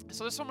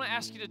 So this is what I'm going to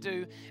ask you to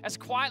do. As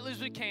quietly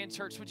as we can,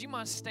 church, would you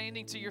mind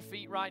standing to your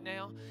feet right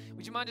now?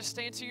 Would you mind just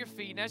standing to your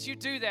feet? And as you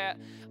do that,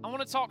 I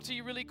want to talk to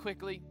you really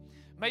quickly.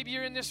 Maybe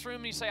you're in this room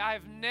and you say, I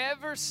have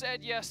never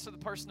said yes to the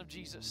person of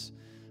Jesus.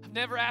 I've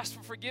never asked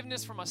for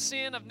forgiveness for my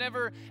sin. I've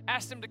never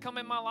asked Him to come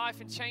in my life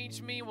and change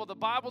me. Well, the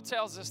Bible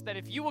tells us that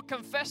if you will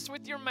confess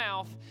with your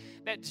mouth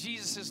that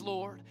Jesus is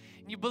Lord,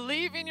 and you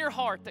believe in your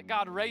heart that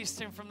God raised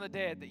Him from the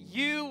dead, that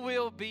you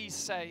will be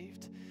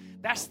saved.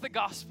 That's the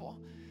gospel.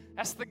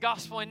 That's the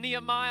gospel. And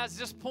Nehemiah is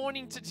just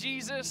pointing to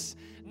Jesus.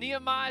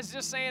 Nehemiah is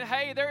just saying,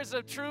 hey, there is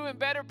a true and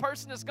better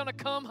person that's going to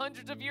come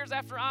hundreds of years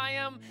after I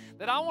am,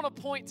 that I want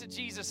to point to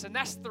Jesus. And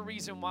that's the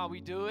reason why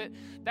we do it.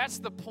 That's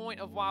the point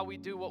of why we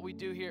do what we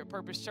do here at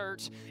Purpose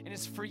Church. And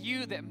it's for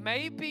you that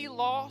may be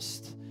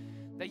lost,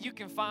 that you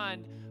can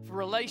find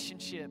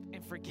relationship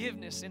and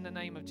forgiveness in the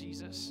name of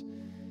Jesus.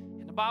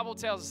 The Bible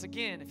tells us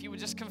again, if you would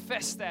just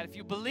confess that, if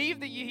you believe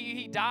that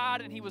He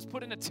died and He was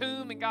put in a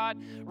tomb and God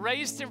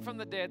raised Him from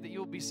the dead, that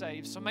you'll be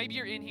saved. So maybe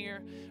you're in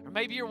here, or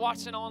maybe you're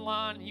watching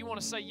online and you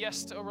want to say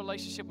yes to a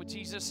relationship with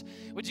Jesus.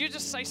 Would you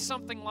just say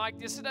something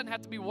like this? It doesn't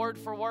have to be word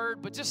for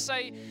word, but just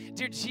say,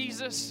 dear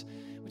Jesus,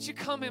 would you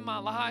come in my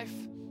life?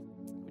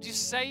 Would you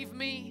save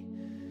me?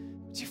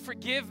 Would you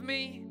forgive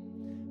me?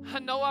 I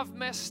know I've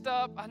messed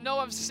up. I know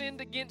I've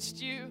sinned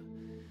against you.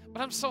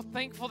 But I'm so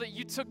thankful that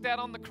you took that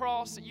on the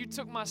cross, that you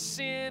took my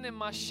sin and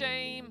my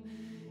shame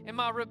and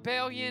my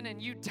rebellion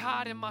and you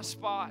died in my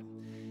spot.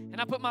 And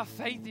I put my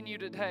faith in you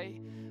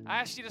today. I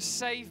ask you to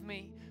save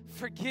me,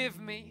 forgive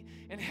me,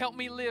 and help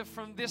me live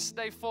from this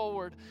day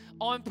forward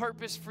on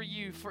purpose for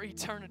you for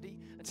eternity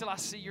until I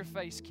see your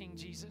face, King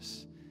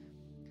Jesus.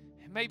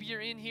 Maybe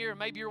you're in here,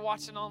 maybe you're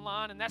watching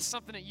online, and that's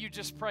something that you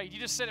just prayed. You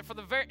just said it for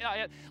the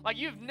like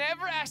you've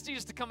never asked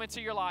Jesus to come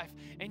into your life,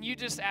 and you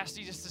just asked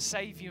Jesus to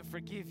save you and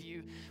forgive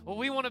you. Well,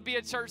 we want to be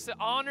a church that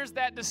honors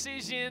that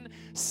decision,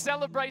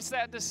 celebrates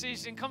that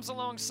decision, comes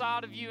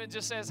alongside of you and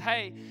just says,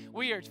 hey,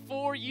 we are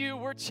for you,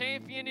 we're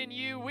championing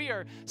you, we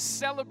are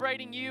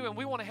celebrating you, and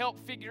we want to help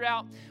figure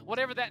out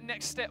whatever that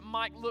next step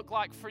might look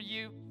like for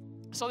you.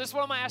 So this is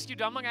what I'm going to ask you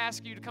to do. I'm going to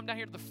ask you to come down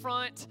here to the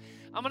front.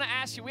 I'm going to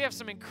ask you, we have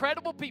some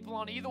incredible people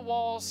on either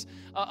walls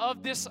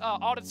of this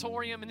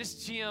auditorium and this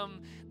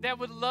gym that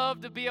would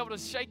love to be able to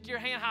shake your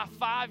hand, high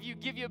five you,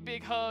 give you a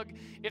big hug.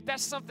 If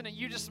that's something that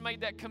you just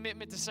made that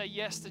commitment to say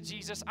yes to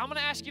Jesus, I'm going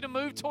to ask you to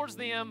move towards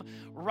them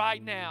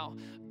right now.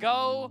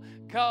 Go,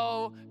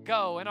 go,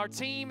 go. And our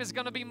team is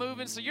going to be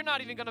moving, so you're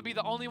not even going to be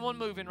the only one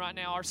moving right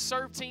now. Our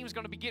serve team is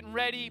going to be getting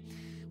ready.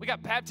 We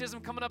got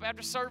baptism coming up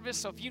after service,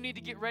 so if you need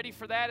to get ready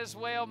for that as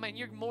well, man,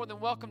 you're more than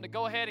welcome to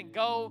go ahead and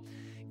go.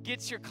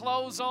 Get your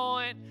clothes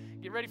on,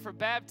 get ready for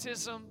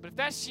baptism. But if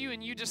that's you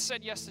and you just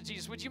said yes to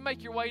Jesus, would you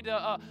make your way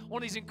to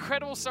one of these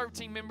incredible serve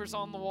team members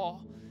on the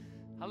wall?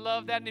 I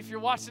love that. And if you're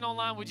watching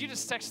online, would you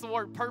just text the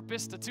word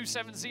PURPOSE to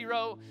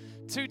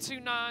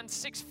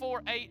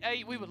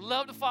 270-229-6488. We would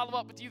love to follow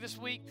up with you this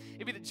week.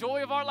 It'd be the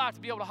joy of our life to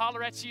be able to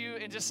holler at you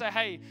and just say,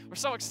 hey, we're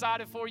so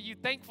excited for you.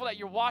 Thankful that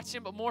you're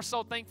watching, but more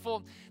so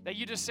thankful that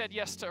you just said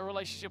yes to a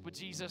relationship with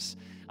Jesus.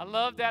 I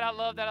love that. I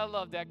love that. I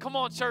love that. Come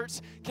on, church.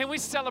 Can we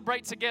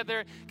celebrate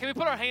together? Can we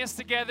put our hands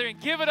together and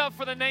give it up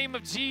for the name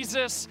of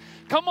Jesus?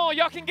 Come on,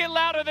 y'all can get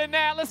louder than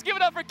that. Let's give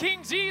it up for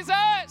King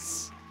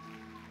Jesus.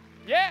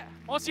 Yeah.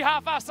 Once you high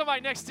five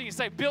somebody next to you,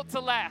 say, built to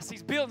last.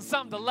 He's building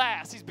something to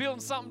last. He's building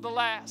something to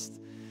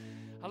last.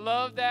 I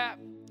love that.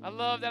 I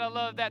love that. I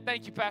love that.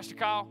 Thank you, Pastor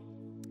Kyle.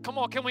 Come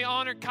on, can we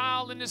honor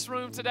Kyle in this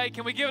room today?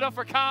 Can we give it up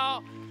for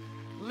Kyle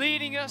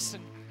leading us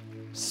and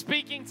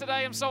speaking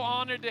today? I'm so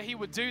honored that he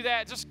would do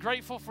that. Just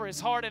grateful for his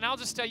heart. And I'll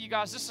just tell you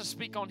guys, just to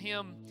speak on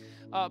him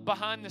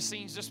behind the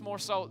scenes, just more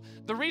so.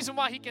 The reason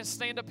why he can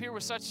stand up here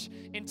with such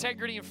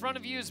integrity in front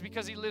of you is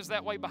because he lives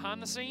that way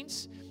behind the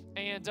scenes.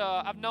 And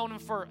I've known him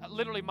for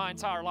literally my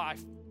entire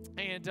life.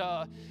 And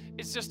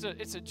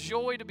it's a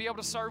joy to be able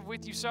to serve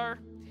with you, sir.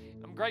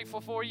 I'm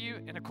grateful for you,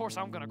 and of course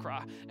I'm going to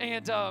cry.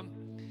 And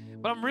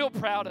but I'm real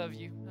proud of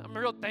you. I'm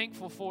real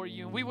thankful for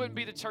you, and we wouldn't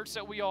be the church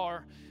that we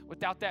are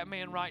without that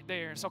man right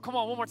there. So come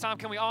on, one more time,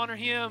 can we honor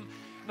him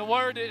and the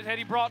word that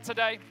he brought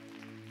today?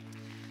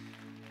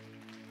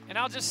 And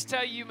I'll just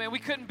tell you, man, we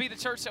couldn't be the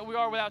church that we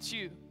are without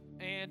you.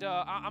 And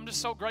I'm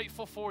just so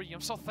grateful for you.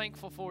 I'm so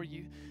thankful for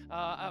you.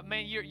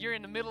 Man, you're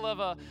in the middle of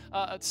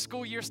a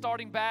school year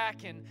starting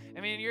back, and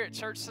I mean, you're at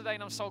church today,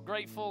 and I'm so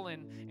grateful.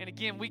 And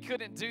again, we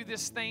couldn't do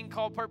this thing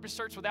called Purpose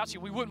Church without you.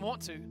 We wouldn't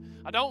want to.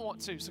 I don't want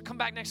to. So come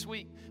back next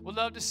week. We'd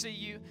love to see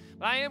you.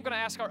 But I am going to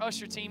ask our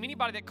usher team,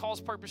 anybody that calls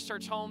Purpose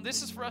Church home,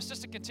 this is for us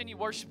just to continue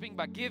worshiping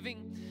by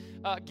giving.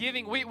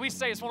 Giving, we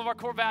say it's one of our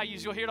core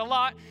values. You'll hear it a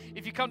lot.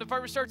 If you come to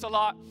Purpose Church a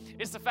lot,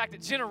 it's the fact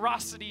that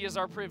generosity is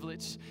our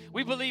privilege.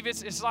 We believe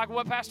it's like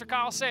what Pastor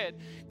Kyle said,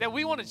 that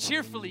we want to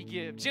cheerfully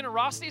give.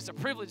 Generosity is a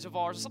privilege of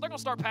ours. So they're going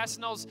to start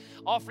passing those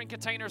offering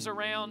containers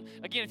around.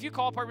 Again, if you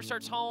call Purpose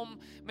Church home,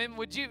 man,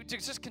 would you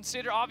just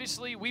consider,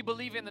 obviously, we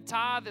believe in the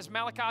tithe. As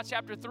Malachi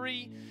chapter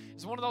 3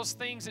 is one of those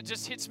things that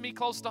just hits me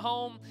close to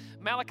home.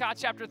 Malachi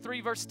chapter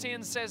 3 verse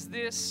 10 says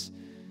this.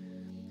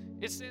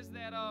 It says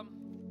that,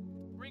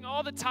 bring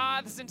all the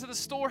tithes into the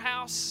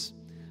storehouse,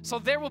 so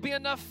there will be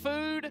enough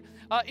food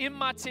in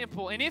my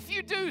temple. And if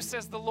you do,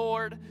 says the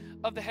Lord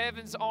of the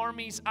heavens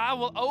armies, I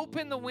will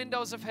open the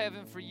windows of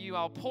heaven for you.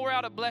 I'll pour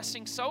out a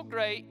blessing so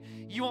great,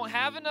 you won't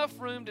have enough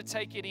room to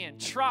take it in.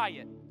 Try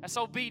it. That's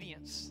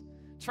obedience.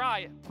 Try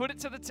it. Put it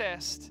to the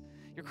test.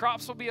 Your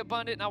crops will be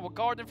abundant, and I will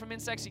guard them from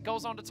insects. He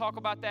goes on to talk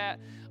about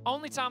that.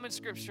 Only time in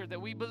Scripture that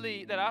we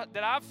believe, that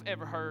I've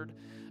ever heard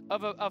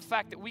of a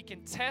fact that we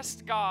can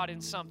test God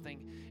in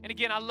something. And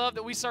again, I love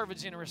that we serve a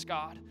generous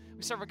God.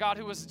 We serve a God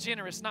who was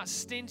generous, not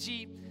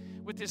stingy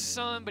with his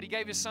son, but he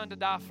gave his son to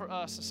die for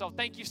us. And so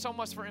thank you so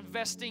much for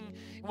investing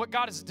in what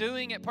God is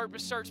doing at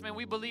Purpose Church. Man,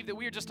 we believe that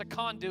we are just a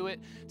conduit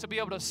to be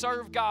able to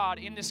serve God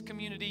in this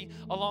community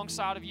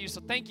alongside of you. So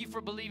thank you for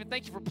believing.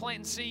 Thank you for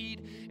planting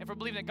seed and for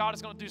believing that God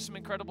is going to do some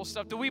incredible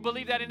stuff. Do we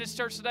believe that in this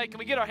church today? Can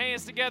we get our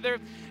hands together?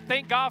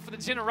 Thank God for the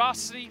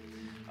generosity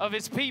of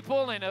his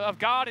people and of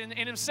God and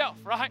himself,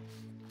 right?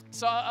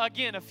 So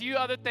again, a few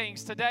other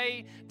things.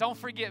 Today, don't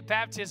forget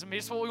baptism.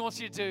 It's what we want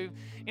you to do.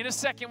 In a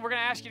second, we're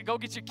going to ask you to go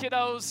get your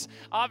kiddos,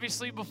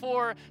 obviously,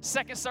 before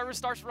second service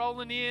starts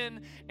rolling in.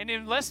 And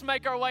then let's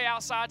make our way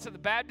outside to the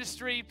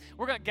baptistry.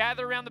 We're going to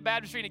gather around the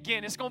baptistry. And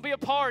again, it's going to be a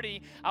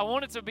party. I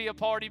want it to be a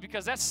party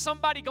because that's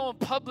somebody going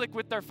public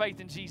with their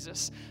faith in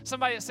Jesus.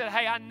 Somebody that said,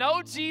 hey, I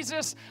know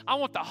Jesus. I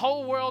want the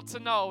whole world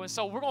to know. And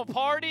so we're going to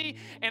party.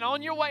 And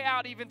on your way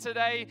out even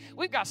today,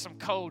 we've got some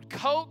cold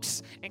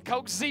Cokes and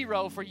Coke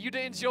Zero for you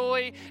to enjoy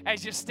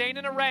as you're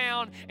standing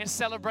around and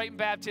celebrating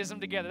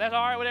baptism together. That's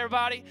all right with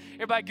everybody?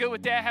 Everybody good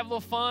with that? Have a little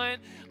fun?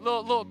 A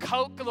little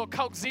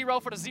Coke Zero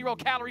for the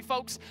zero-calorie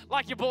folks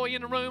like your boy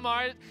in the room, all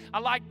right? I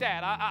like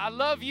that. I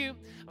love you.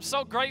 I'm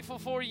so grateful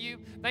for you.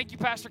 Thank you,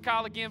 Pastor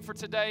Kyle, again for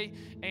today.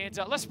 And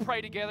let's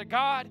pray together.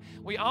 God,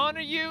 we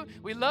honor you.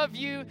 We love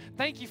you.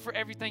 Thank you for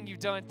everything you've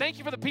done. Thank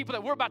you for the people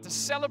that we're about to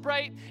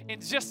celebrate in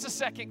just a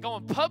second,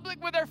 going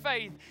public with their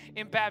faith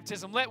in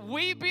baptism. Let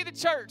we be the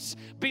church,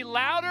 be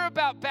louder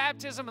about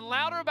baptism and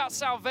louder about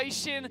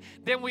salvation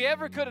than we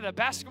ever could at a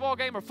basketball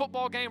game or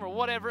football game or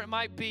whatever it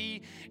might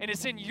be. And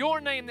it's in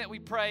your name that we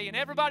pray. And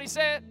everybody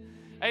said,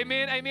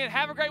 amen, amen.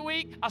 Have a great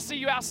week. I'll see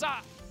you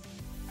outside.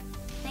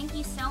 Thank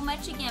you so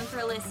much again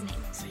for listening.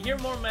 To hear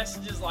more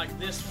messages like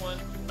this one,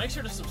 make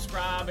sure to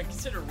subscribe and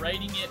consider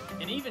rating it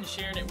and even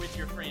sharing it with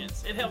your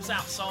friends. It helps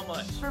out so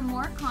much. For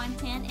more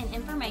content and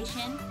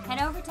information,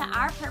 head over to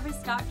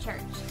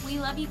ourpurpose.church. We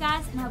love you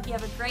guys and hope you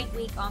have a great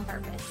week on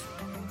purpose.